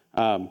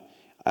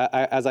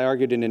 As I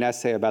argued in an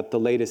essay about the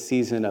latest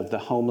season of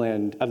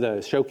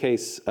the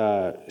Showcase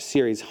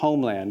series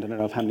Homeland, I don't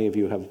know if how many of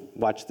you have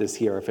watched this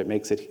here, or if it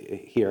makes it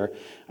here,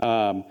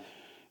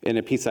 in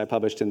a piece I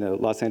published in the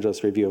Los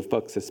Angeles Review of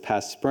Books this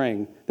past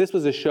spring. This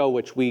was a show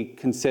which we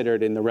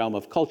considered in the realm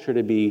of culture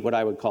to be what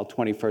I would call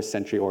 21st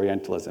century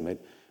Orientalism.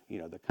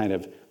 The kind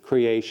of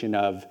creation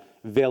of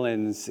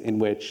villains in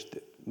which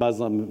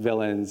Muslim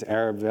villains,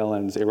 Arab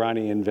villains,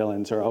 Iranian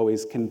villains are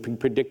always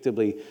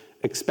predictably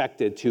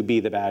expected to be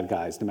the bad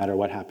guys, no matter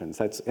what happens.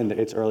 That's in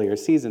its earlier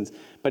seasons.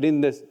 But in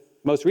this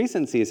most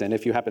recent season,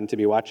 if you happen to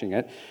be watching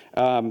it,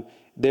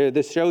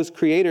 the show's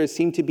creators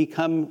seem to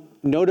become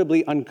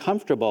notably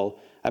uncomfortable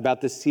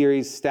about the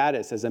series'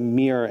 status as a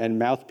mirror and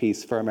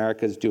mouthpiece for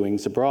America's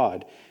doings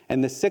abroad.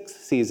 And the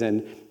sixth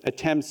season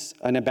attempts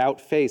an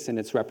about-face in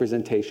its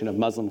representation of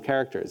Muslim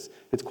characters.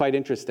 It's quite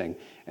interesting.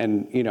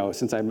 And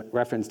since I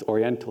referenced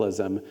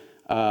Orientalism,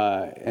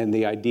 and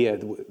the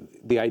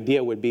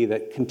idea would be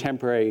that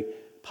contemporary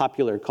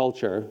popular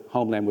culture,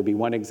 Homeland would be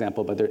one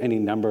example, but there are any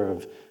number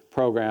of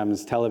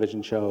programs,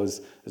 television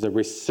shows. There's a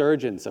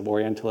resurgence of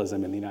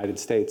Orientalism in the United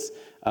States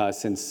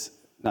since,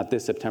 not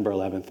this September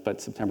 11th,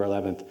 but September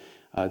 11th,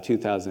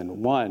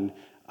 2001.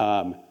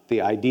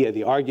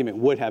 The argument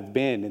would have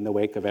been, in the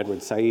wake of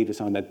Edward Said or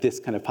someone, that this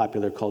kind of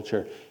popular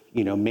culture,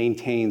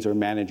 maintains or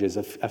manages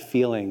a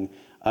feeling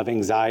of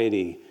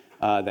anxiety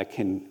that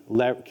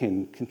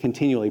can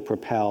continually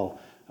propel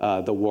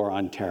the war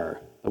on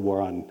terror, the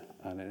war on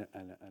an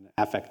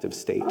affective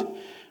state.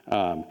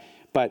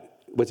 But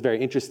what's very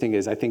interesting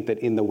is I think that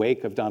in the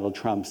wake of Donald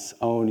Trump's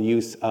own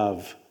use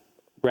of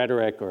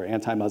rhetoric or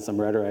anti-Muslim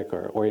rhetoric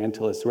or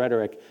Orientalist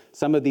rhetoric,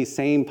 some of these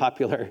same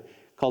popular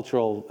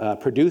cultural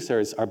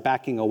producers are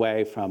backing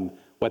away from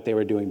what they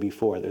were doing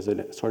before. There's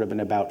a sort of an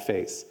about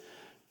face.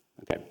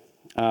 Okay.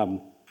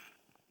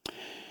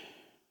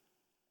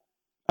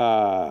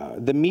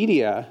 The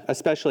media,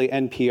 especially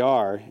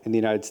NPR in the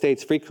United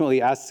States,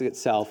 frequently asks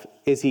itself,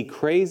 is he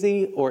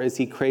crazy or is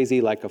he crazy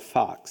like a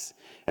fox?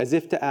 As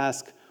if to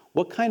ask,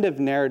 what kind of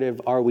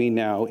narrative are we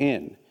now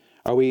in?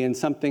 Are we in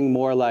something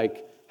more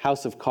like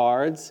House of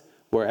Cards,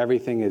 where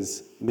everything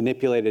is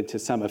manipulated to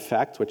some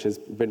effect, which has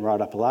been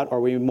brought up a lot, or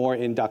are we more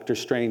in Dr.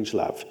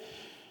 Strangelove?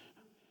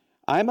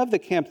 I'm of the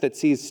camp that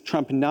sees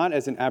Trump not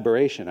as an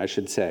aberration, I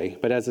should say,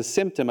 but as a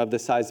symptom of the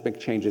seismic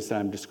changes that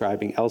I'm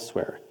describing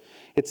elsewhere.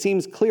 It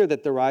seems clear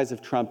that the rise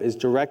of Trump is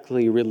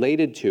directly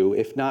related to,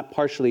 if not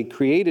partially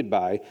created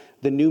by,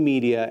 the new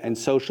media and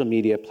social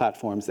media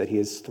platforms that he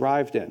has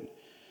thrived in.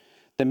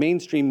 The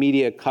mainstream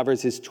media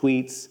covers his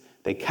tweets,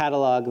 they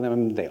catalog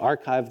them, they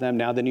archive them.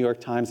 Now the New York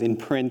Times in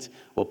print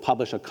will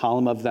publish a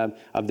column of them,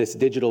 of this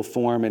digital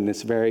form in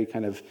this very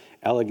kind of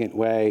elegant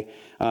way.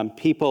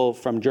 People,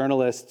 from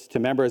journalists to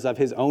members of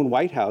his own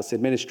White House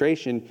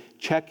administration,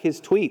 check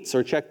his tweets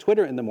or check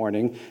Twitter in the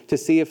morning to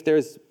see if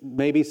there's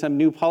maybe some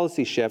new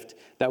policy shift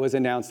that was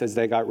announced as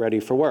they got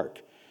ready for work.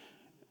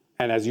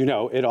 And as you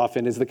know, it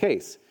often is the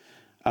case.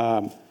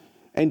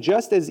 And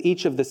just as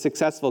each of the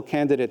successful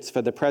candidates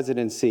for the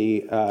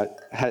presidency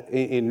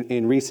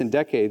in recent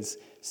decades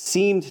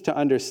seemed to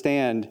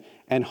understand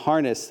and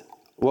harness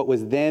what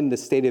was then the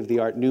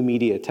state-of-the-art new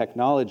media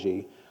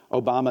technology,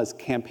 Obama's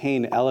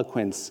campaign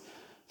eloquence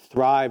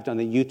thrived on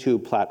the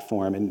YouTube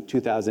platform in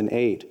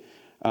 2008.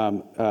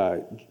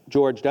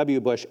 George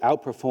W. Bush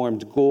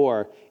outperformed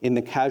Gore in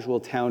the casual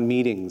town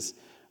meetings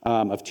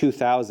of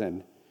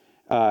 2000.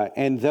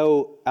 And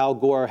though Al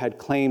Gore had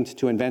claimed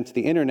to invent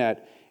the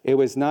internet, it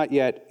was not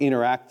yet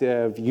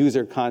interactive,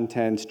 user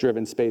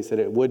content-driven space that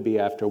it would be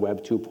after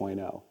Web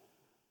 2.0.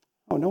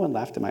 Oh, no one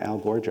laughed at my Al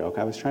Gore joke.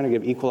 I was trying to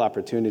give equal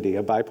opportunity,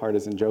 a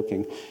bipartisan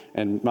joking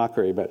and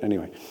mockery, but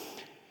anyway.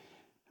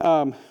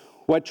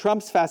 What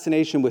Trump's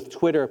fascination with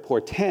Twitter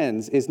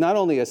portends is not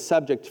only a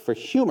subject for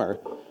humor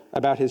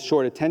about his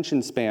short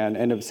attention span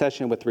and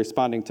obsession with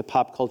responding to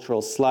pop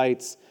cultural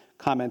slights,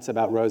 comments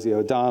about Rosie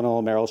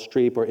O'Donnell, Meryl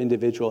Streep, or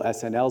individual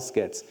SNL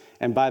skits.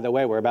 And by the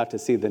way, we're about to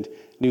see the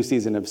new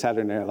season of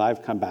Saturday Night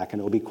Live come back,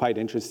 and it will be quite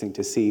interesting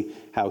to see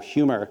how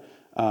humor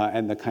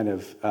and the kind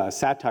of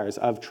satires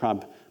of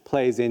Trump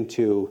plays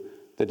into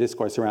the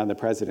discourse around the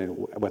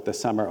president with the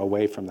summer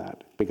away from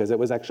that. Because it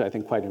was actually, I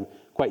think,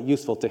 quite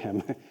useful to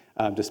him,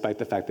 despite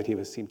the fact that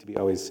he seemed to be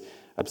always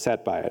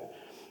upset by it.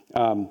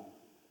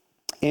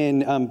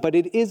 But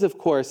it is, of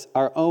course,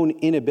 our own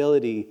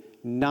inability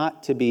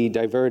not to be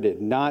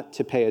diverted, not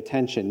to pay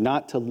attention,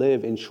 not to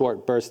live in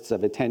short bursts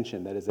of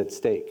attention that is at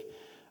stake.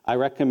 I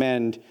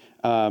recommend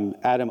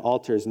Adam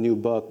Alter's new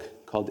book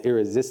called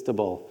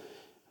Irresistible,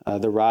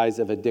 The Rise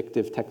of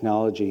Addictive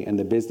Technology and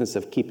the Business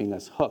of Keeping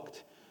Us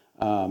Hooked,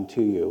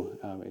 to you.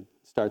 It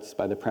starts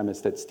by the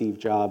premise that Steve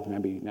Jobs,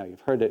 maybe now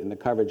you've heard it in the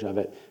coverage of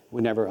it,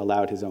 never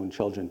allowed his own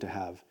children to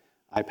have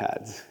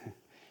iPads.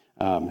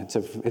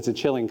 It's a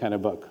chilling kind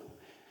of book.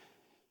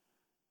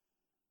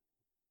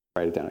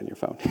 Write it down on your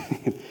phone.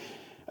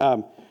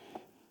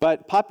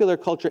 But popular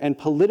culture and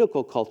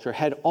political culture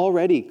had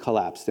already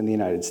collapsed in the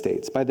United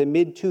States. By the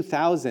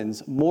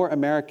mid-2000s, more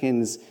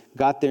Americans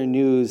got their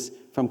news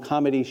from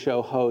comedy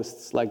show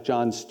hosts like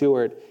Jon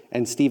Stewart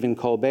and Stephen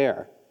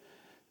Colbert.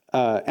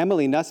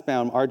 Emily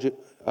Nussbaum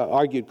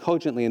argued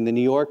cogently in The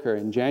New Yorker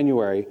in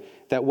January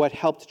that what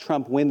helped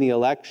Trump win the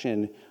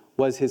election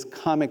was his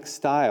comic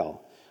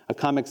style, a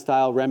comic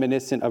style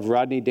reminiscent of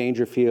Rodney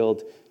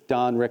Dangerfield,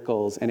 Don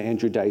Rickles, and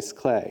Andrew Dice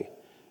Clay.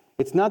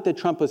 It's not that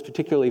Trump was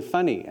particularly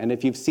funny, and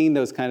if you've seen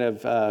those kind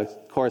of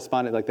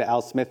correspondent, like the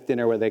Al Smith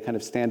dinner where they kind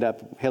of stand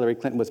up, Hillary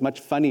Clinton was much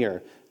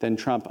funnier than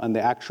Trump on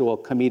the actual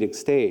comedic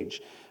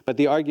stage. But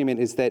the argument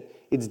is that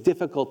it's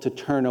difficult to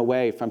turn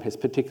away from his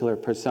particular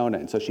persona,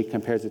 and so she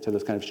compares it to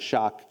those kind of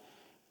shock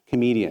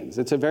comedians.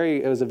 It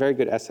was a very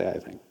good essay, I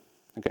think.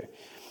 Okay,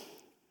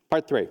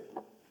 part 3.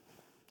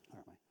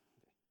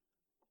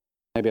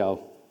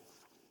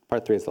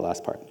 Part 3 is the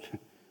last part.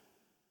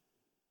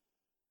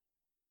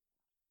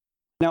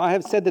 Now, I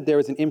have said that there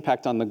is an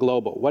impact on the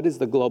global. What is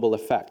the global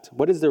effect?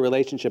 What is the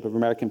relationship of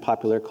American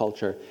popular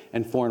culture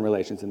and foreign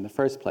relations in the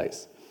first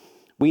place?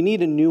 We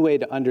need a new way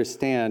to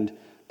understand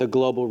the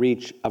global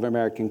reach of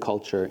American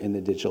culture in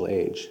the digital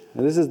age.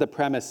 Now, this is the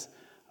premise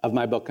of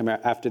my book,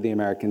 After the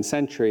American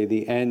Century,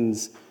 The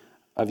Ends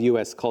of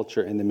U.S.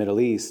 Culture in the Middle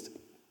East,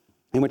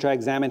 in which I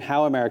examine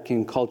how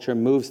American culture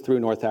moves through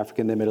North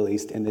Africa and the Middle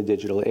East in the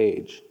digital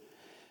age.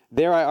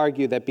 There I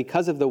argue that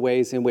because of the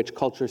ways in which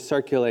culture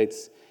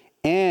circulates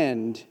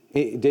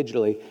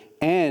digitally,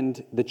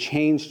 and the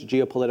changed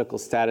geopolitical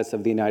status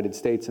of the United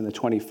States in the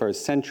 21st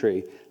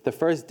century, the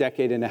first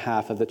decade and a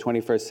half of the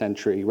 21st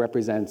century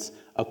represents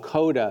a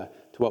coda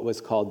to what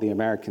was called the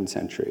American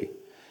century.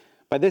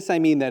 By this I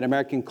mean that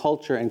American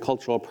culture and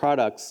cultural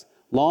products,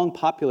 long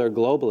popular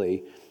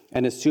globally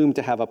and assumed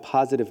to have a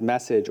positive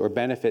message or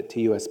benefit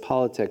to US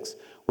politics,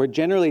 were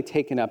generally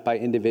taken up by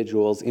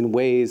individuals in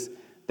ways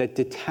that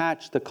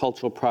detach the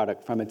cultural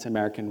product from its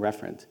American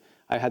referent.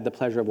 I had the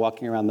pleasure of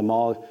walking around the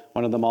mall,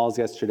 one of the malls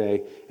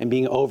yesterday, and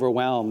being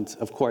overwhelmed,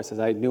 of course, as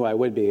I knew I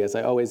would be, as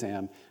I always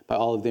am, by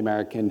all of the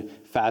American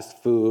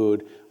fast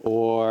food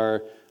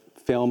or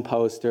film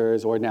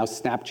posters or now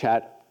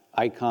Snapchat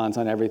icons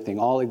on everything,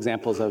 all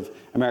examples of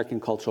American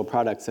cultural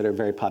products that are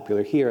very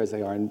popular here as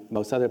they are in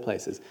most other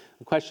places.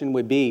 The question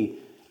would be,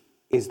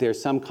 is there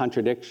some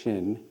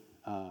contradiction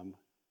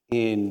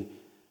in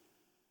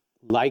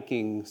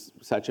liking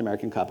such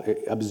American,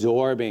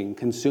 absorbing,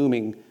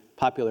 consuming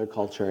popular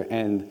culture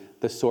and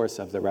the source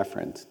of the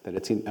reference, that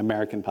it's in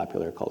American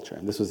popular culture?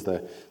 And this was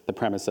the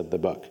premise of the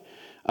book.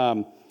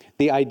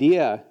 The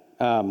idea,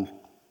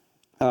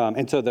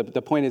 and so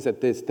the point is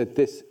that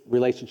this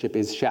relationship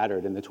is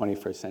shattered in the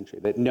 21st century,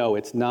 that no,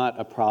 it's not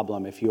a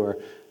problem if you're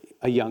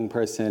a young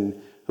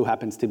person who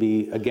happens to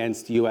be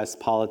against US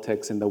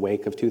politics in the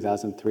wake of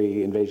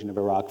 2003 invasion of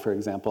Iraq, for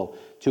example,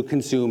 to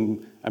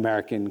consume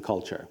American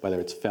culture, whether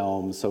it's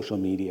films, social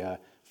media,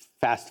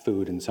 fast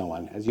food, and so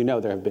on. As you know,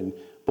 there have been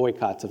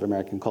boycotts of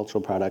American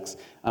cultural products,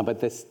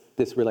 but this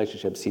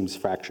relationship seems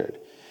fractured.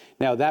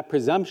 Now, that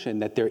presumption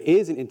that there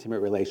is an intimate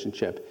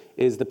relationship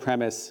is the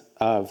premise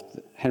of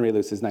Henry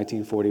Luce's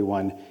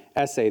 1941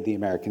 essay, The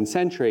American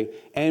Century,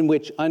 and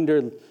which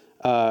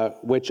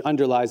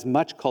underlies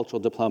much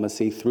cultural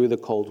diplomacy through the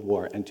Cold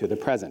War and to the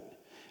present.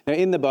 Now,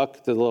 in the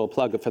book, the little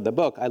plug for the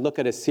book, I look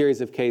at a series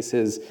of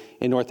cases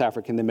in North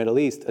Africa and the Middle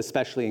East,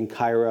 especially in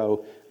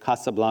Cairo,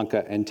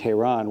 Casablanca, and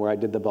Tehran, where I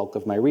did the bulk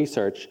of my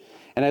research.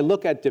 And I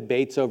look at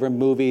debates over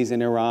movies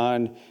in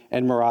Iran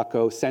and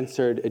Morocco,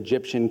 censored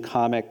Egyptian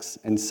comics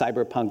and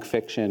cyberpunk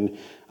fiction,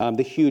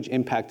 the huge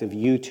impact of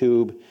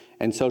YouTube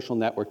and social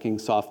networking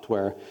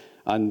software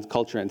on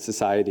culture and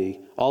society,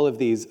 all of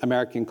these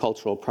American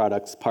cultural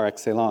products par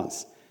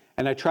excellence.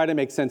 And I try to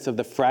make sense of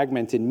the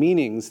fragmented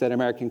meanings that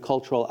American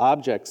cultural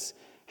objects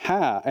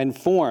have and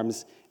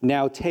forms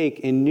now take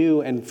in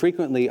new and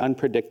frequently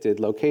unpredicted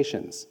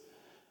locations.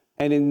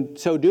 And in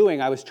so doing,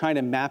 I was trying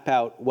to map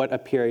out what a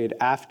period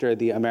after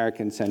the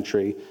American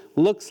century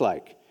looks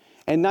like,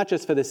 and not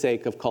just for the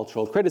sake of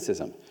cultural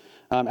criticism.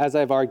 As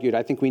I've argued,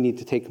 I think we need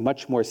to take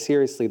much more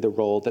seriously the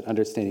role that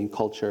understanding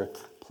culture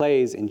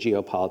plays in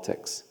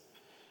geopolitics.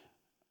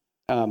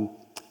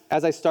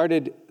 As I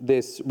started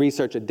this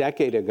research a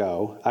decade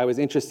ago, I was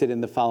interested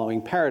in the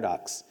following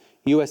paradox.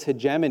 US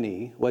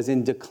hegemony was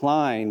in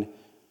decline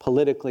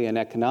politically and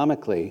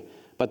economically,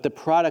 but the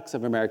products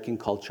of American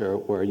culture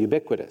were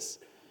ubiquitous.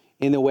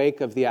 In the wake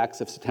of the acts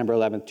of September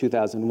 11,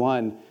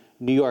 2001,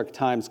 New York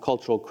Times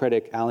cultural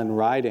critic Alan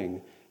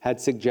Riding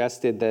had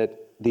suggested that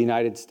the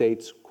United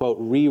States,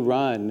 quote,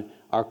 rerun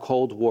our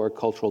Cold War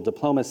cultural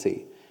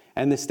diplomacy.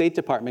 And the State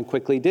Department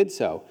quickly did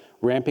so,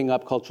 ramping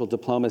up cultural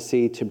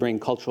diplomacy to bring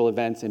cultural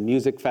events and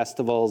music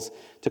festivals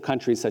to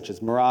countries such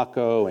as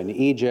Morocco and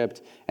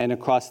Egypt, and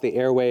across the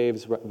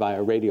airwaves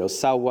via Radio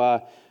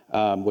Sawa,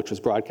 which was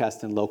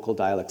broadcast in local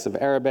dialects of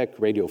Arabic,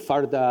 Radio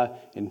Farda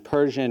in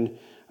Persian,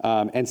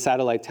 and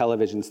satellite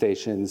television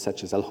stations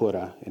such as Al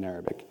Hura in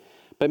Arabic.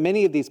 But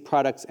many of these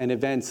products and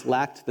events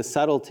lacked the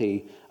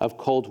subtlety of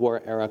Cold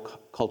War era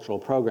cultural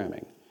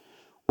programming.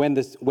 When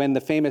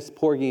the famous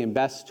Porgy and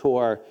Bess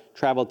tour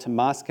traveled to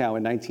Moscow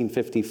in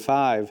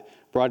 1955,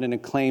 brought an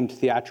acclaimed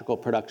theatrical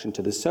production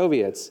to the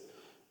Soviets,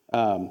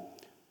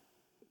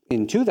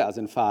 in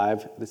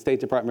 2005, the State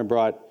Department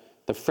brought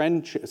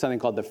something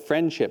called the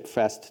Friendship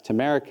Fest to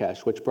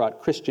Marrakesh, which brought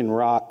Christian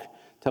rock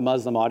to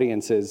Muslim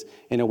audiences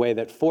in a way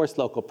that forced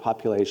local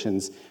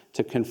populations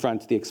to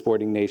confront the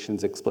exporting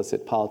nation's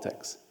explicit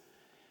politics.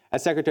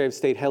 As Secretary of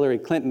State Hillary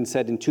Clinton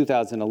said in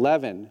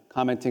 2011,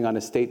 commenting on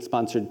a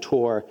state-sponsored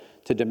tour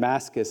to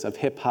Damascus of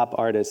hip-hop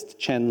artist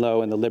Chen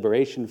Lo and the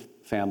Liberation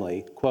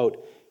Family,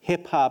 quote,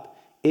 "Hip-hop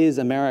is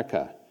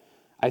America.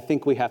 I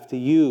think we have to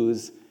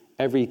use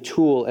every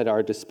tool at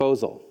our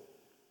disposal."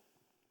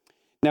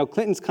 Now,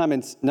 Clinton's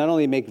comments not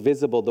only make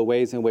visible the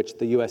ways in which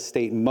the US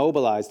state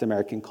mobilized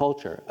American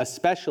culture,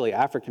 especially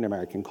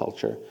African-American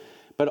culture,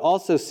 but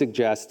also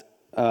suggest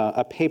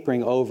a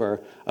papering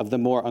over of the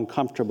more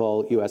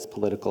uncomfortable US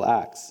political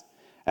acts.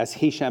 As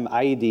Hisham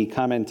Aidi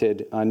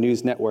commented on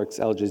News Network's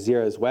Al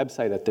Jazeera's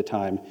website at the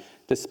time,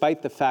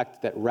 despite the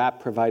fact that rap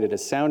provided a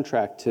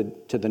soundtrack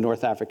to the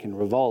North African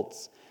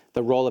revolts,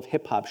 the role of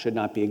hip-hop should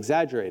not be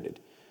exaggerated.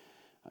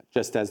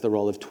 just as the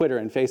role of Twitter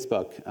and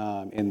Facebook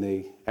in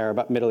the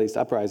Arab Middle East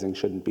uprising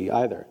shouldn't be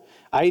either.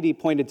 Aidi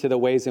pointed to the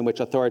ways in which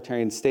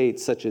authoritarian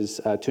states such as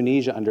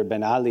Tunisia under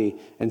Ben Ali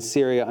and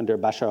Syria under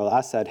Bashar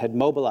al-Assad had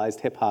mobilized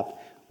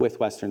hip-hop with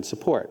Western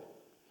support.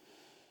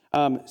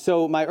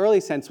 So my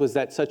early sense was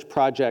that such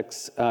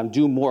projects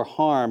do more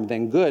harm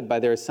than good by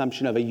their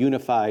assumption of a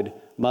unified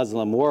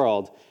Muslim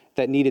world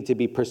that needed to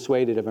be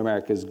persuaded of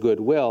America's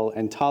goodwill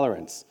and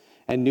tolerance.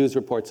 And news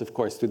reports, of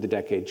course, through the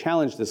decade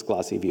challenged this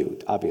glossy view,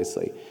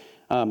 obviously.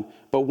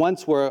 But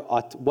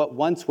what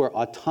once were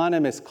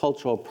autonomous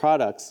cultural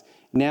products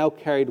now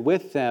carried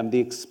with them the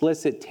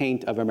explicit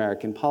taint of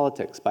American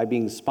politics. By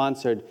being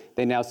sponsored,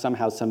 they now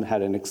somehow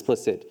had an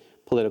explicit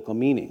political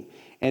meaning.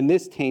 And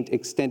this taint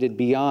extended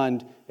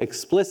beyond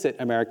explicit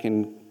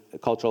American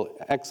cultural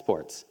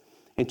exports.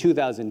 In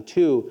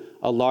 2002,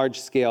 a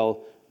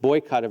large-scale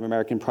boycott of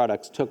American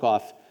products took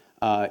off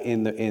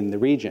in the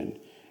region.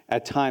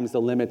 At times,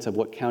 the limits of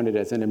what counted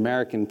as an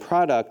American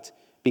product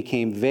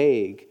became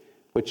vague,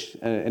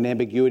 an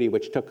ambiguity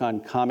which took on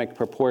comic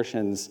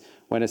proportions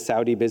when a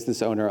Saudi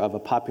business owner of a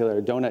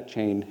popular donut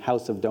chain,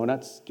 House of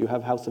Donuts, do you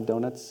have House of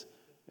Donuts?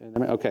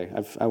 Okay,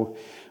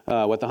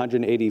 with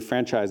 180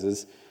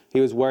 franchises,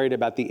 he was worried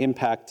about the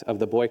impact of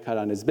the boycott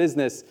on his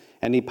business,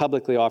 and he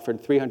publicly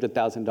offered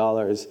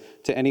 $300,000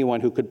 to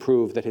anyone who could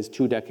prove that his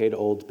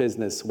 2-decade-old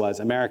business was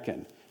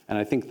American. And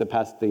I think the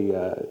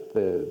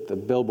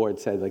billboard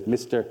said, like,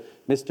 Mr.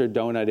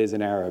 Donut is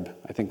an Arab,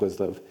 I think was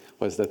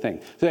the thing.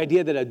 So the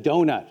idea that a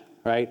donut,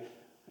 right?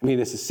 I mean,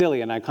 this is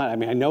silly, and I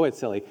know it's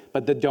silly,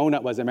 but the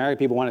donut was American.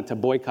 People wanted to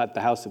boycott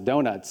the House of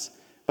Donuts,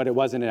 but it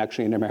wasn't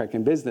actually an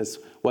American business,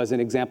 was an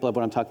example of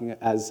what I'm talking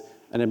as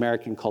an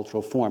American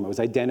cultural form. It was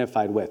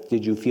identified with,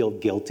 did you feel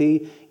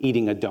guilty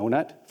eating a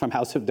donut from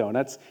House of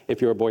Donuts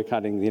if you were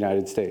boycotting the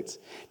United States?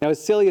 Now,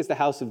 as silly as the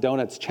House of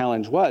Donuts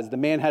challenge was, the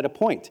man had a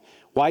point.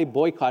 Why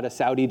boycott a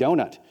Saudi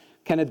donut?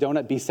 Can a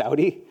donut be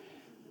Saudi?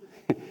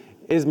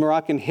 Is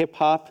Moroccan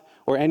hip-hop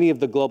or any of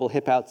the global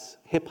hip-hops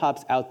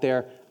out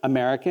there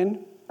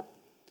American?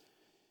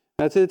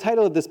 Now, so the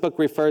title of this book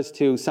refers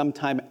to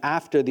sometime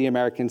after the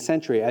American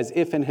century, as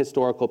if an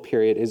historical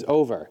period is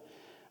over.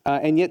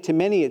 And yet to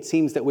many, it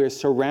seems that we're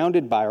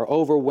surrounded by or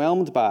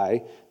overwhelmed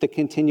by the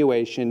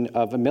continuation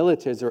of a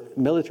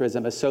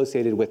militarism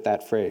associated with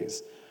that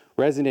phrase,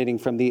 resonating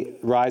from the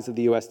rise of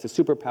the U.S. to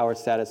superpower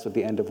status with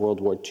the end of World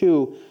War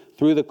II,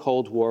 through the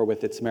Cold War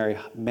with its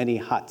many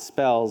hot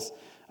spells,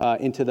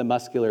 into the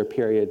muscular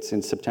period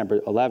since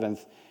September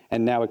 11th,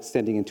 and now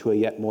extending into a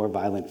yet more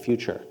violent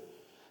future.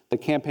 The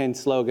campaign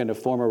slogan of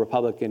former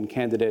Republican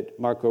candidate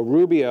Marco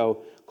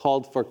Rubio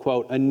called for,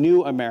 quote, a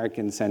new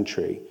American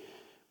century.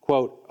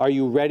 Quote, are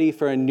you ready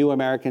for a new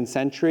American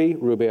century?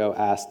 Rubio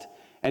asked,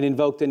 and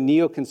invoked a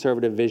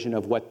neoconservative vision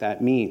of what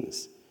that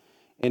means.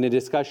 In a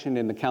discussion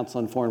in the Council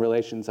on Foreign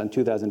Relations on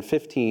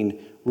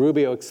 2015,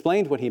 Rubio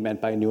explained what he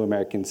meant by a new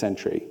American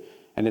century,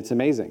 and it's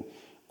amazing.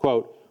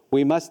 Quote,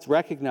 we must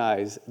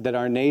recognize that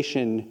our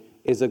nation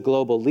is a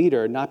global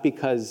leader, not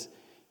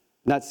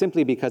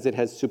simply because it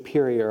has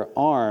superior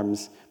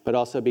arms, but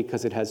also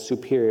because it has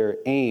superior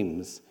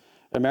aims.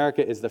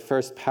 America is the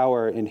first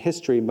power in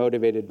history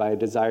motivated by a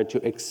desire to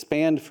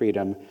expand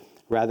freedom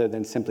rather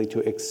than simply to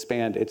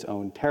expand its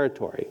own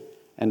territory,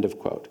 end of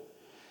quote.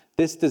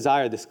 This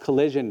desire, this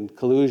collision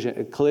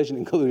and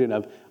collusion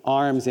of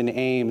arms and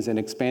aims and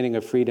expanding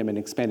of freedom and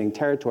expanding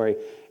territory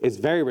is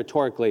very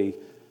rhetorically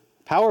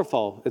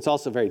powerful. It's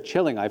also very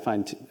chilling, I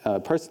find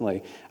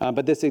personally.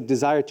 But this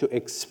desire to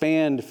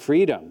expand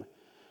freedom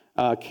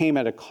came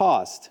at a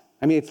cost.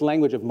 I mean, it's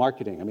language of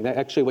marketing. I mean,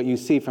 actually what you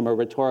see from a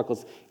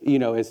rhetorical,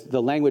 is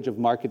the language of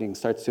marketing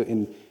starts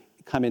to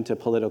come into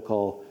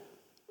political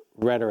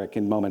rhetoric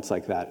in moments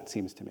like that, it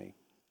seems to me.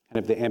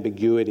 Kind of the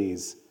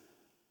ambiguities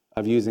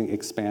of using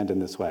expand in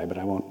this way, but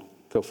I won't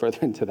go further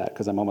into that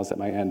because I'm almost at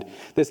my end.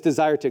 This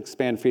desire to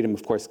expand freedom,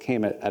 of course,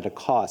 came at a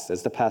cost,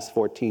 as the past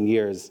 14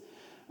 years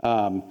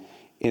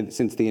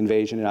since the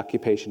invasion and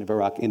occupation of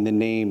Iraq in the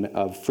name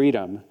of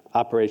freedom,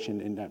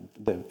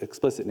 the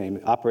explicit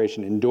name,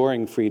 Operation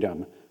Enduring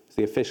Freedom, is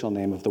the official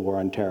name of the war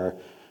on terror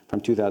from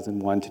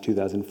 2001 to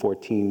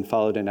 2014,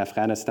 followed in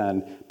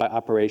Afghanistan by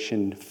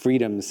Operation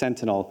Freedom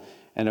Sentinel,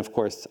 and of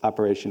course,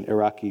 Operation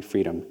Iraqi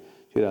Freedom,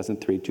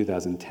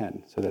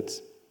 2003-2010. So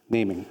that's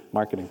naming,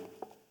 marketing.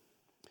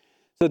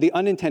 So the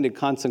unintended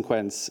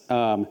consequence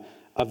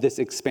of this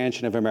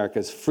expansion of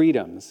America's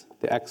freedoms,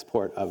 the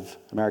export of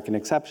American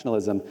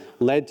exceptionalism,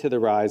 led to the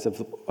rise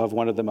of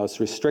one of the most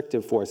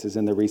restrictive forces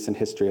in the recent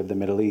history of the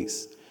Middle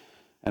East.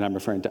 And I'm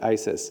referring to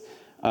ISIS.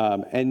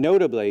 And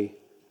notably,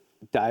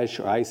 Daesh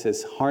or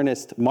ISIS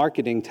harnessed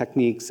marketing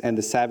techniques and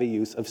the savvy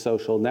use of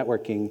social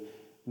networking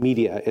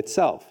media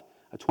itself.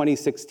 A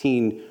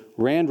 2016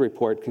 RAND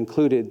report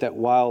concluded that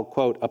while,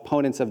 quote,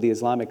 opponents of the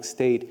Islamic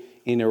State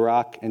in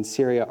Iraq and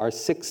Syria are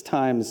 6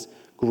 times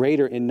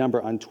greater in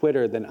number on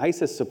Twitter than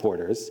ISIS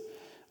supporters,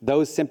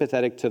 those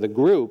sympathetic to the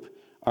group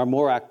are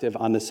more active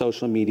on the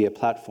social media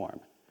platform.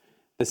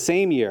 The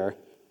same year,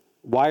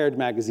 Wired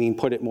magazine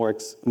put it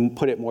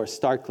more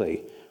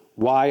starkly.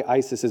 why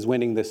ISIS is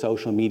winning the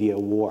social media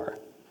war.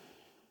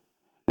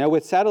 Now,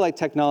 with satellite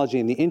technology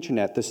and the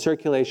internet, the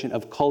circulation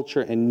of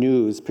culture and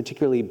news,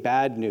 particularly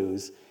bad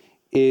news,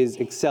 is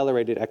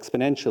accelerated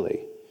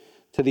exponentially.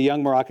 To the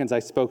young Moroccans I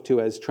spoke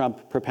to as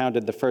Trump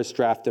propounded the first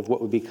draft of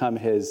what would become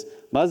his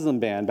Muslim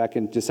ban back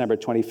in December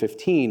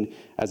 2015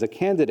 as a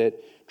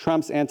candidate,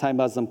 Trump's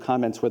anti-Muslim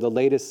comments were the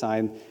latest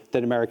sign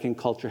that American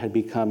culture had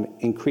become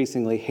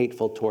increasingly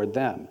hateful toward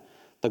them.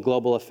 The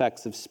global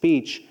effects of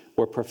speech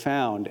were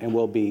profound and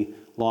will be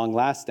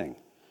long-lasting.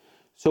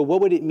 So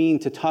what would it mean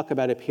to talk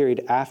about a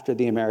period after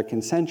the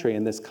American century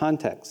in this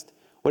context?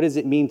 What does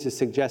it mean to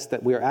suggest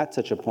that we're at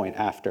such a point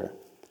after?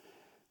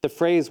 The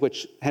phrase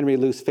which Henry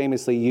Luce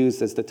famously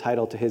used as the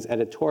title to his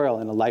editorial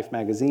in a Life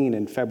magazine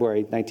in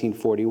February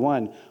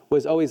 1941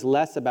 was always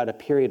less about a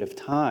period of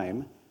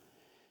time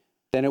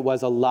than it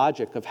was a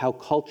logic of how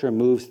culture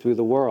moves through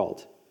the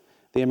world.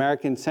 The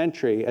American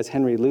century, as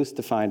Henry Luce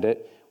defined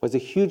it, was a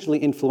hugely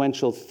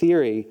influential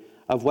theory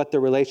of what the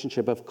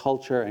relationship of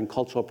culture and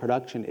cultural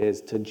production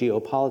is to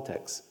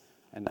geopolitics.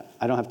 And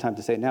I don't have time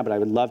to say it now, but I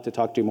would love to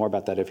talk to you more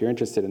about that if you're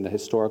interested in the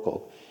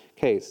historical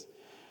case.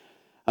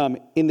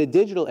 In the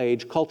digital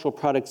age, cultural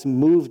products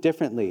move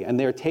differently, and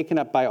they're taken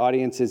up by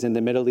audiences in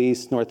the Middle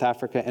East, North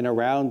Africa, and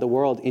around the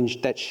world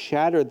that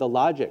shattered the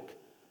logic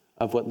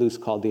of what Luce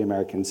called the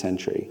American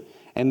century.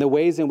 And the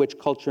ways in which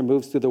culture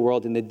moves through the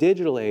world in the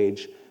digital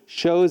age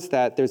shows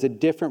that there's a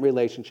different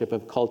relationship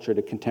of culture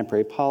to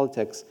contemporary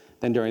politics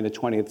than during the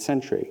 20th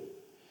century.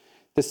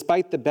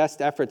 Despite the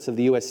best efforts of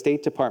the US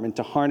State Department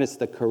to harness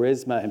the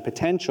charisma and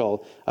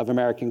potential of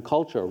American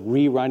culture,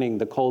 rerunning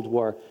the Cold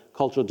War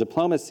cultural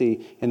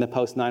diplomacy in the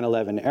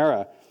post-9/11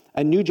 era,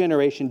 a new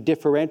generation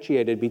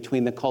differentiated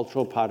between the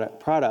cultural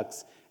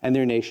products and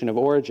their nation of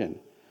origin.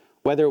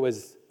 Whether it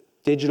was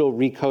digital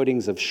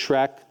recodings of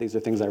Shrek, these are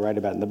things I write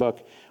about in the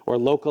book, or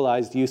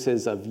localized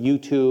uses of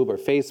YouTube or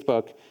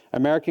Facebook,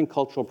 American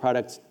cultural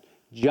products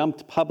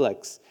jumped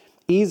publics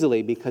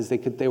easily because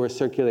they were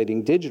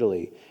circulating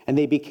digitally, and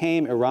they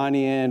became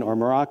Iranian or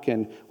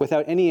Moroccan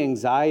without any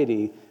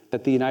anxiety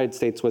that the United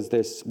States was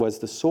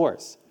the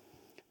source.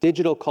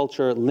 Digital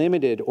culture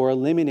limited or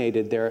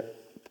eliminated their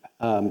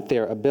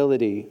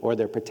ability or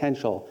their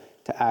potential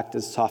to act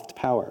as soft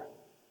power.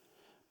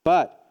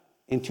 But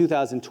in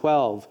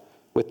 2012,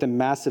 with the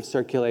massive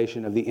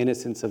circulation of the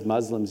Innocence of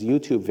Muslims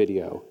YouTube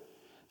video,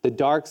 the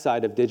dark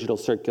side of digital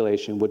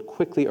circulation would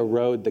quickly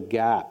erode the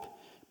gap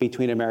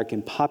between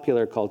American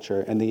popular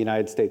culture and the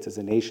United States as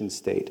a nation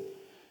state.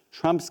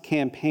 Trump's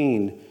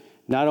campaign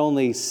not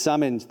only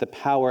summoned the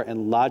power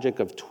and logic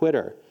of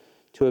Twitter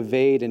to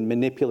evade and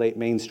manipulate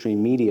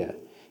mainstream media,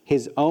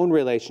 his own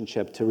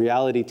relationship to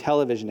reality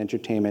television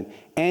entertainment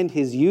and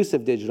his use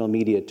of digital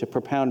media to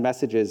propound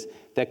messages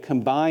that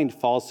combined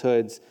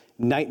falsehoods,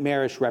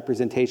 nightmarish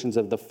representations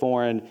of the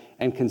foreign,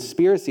 and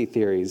conspiracy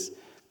theories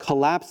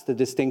collapsed the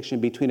distinction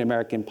between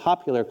American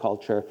popular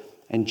culture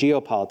and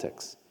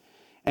geopolitics.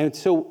 And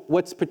so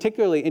what's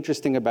particularly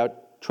interesting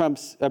about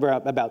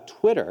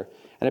Twitter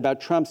and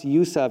about Trump's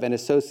use of and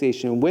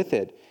association with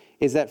it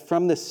is that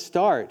from the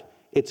start,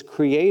 its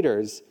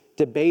creators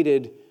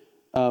debated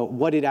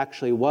what it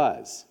actually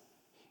was.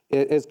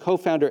 As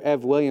co-founder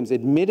Ev Williams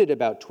admitted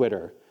about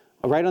Twitter,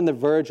 right on the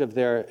verge of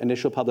their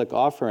initial public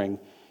offering,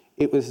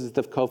 it was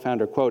the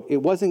co-founder quote,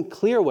 "It wasn't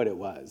clear what it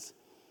was.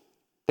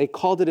 They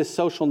called it a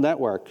social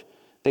network.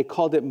 They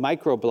called it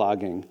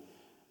microblogging.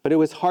 But it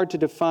was hard to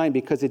define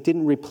because it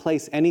didn't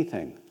replace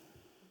anything.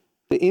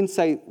 The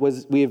insight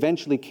we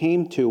eventually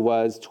came to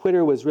was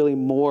Twitter was really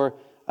more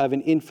of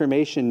an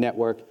information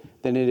network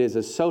than it is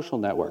a social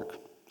network."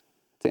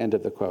 The end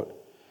of the quote.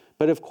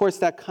 But of course,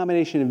 that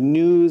combination of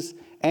news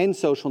and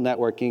social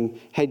networking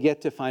had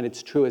yet to find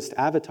its truest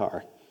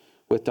avatar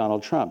with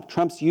Donald Trump.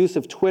 Trump's use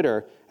of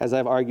Twitter, as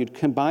I've argued,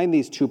 combined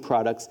these two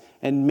products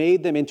and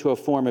made them into a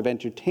form of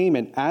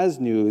entertainment as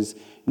news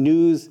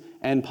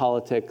and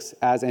politics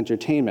as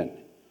entertainment.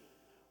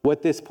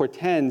 What this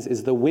portends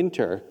is the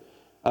winter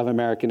of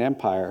American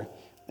empire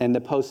and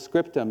the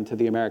postscriptum to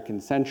the American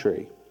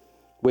century,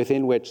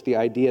 within which the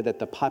idea that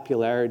the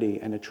popularity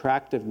and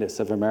attractiveness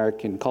of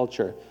American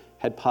culture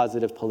had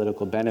positive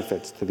political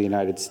benefits to the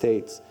United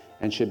States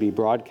and should be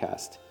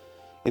broadcast.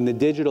 In the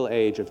digital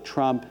age of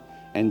Trump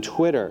and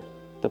Twitter,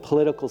 the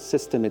political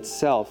system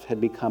itself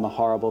had become a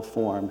horrible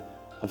form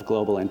of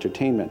global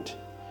entertainment.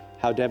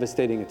 How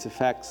devastating its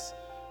effects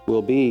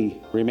will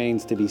be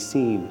remains to be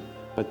seen,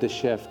 but the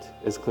shift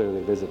is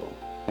clearly visible.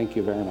 Thank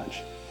you very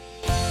much.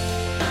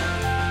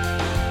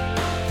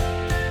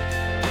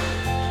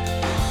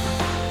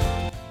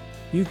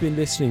 You've been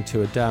listening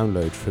to a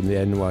download from the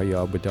NYU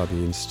Abu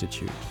Dhabi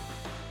Institute.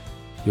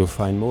 You'll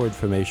find more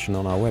information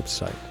on our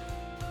website,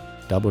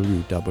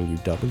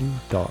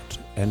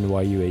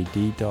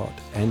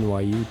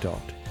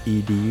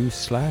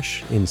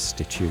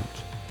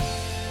 www.nyuad.nyu.edu/institute.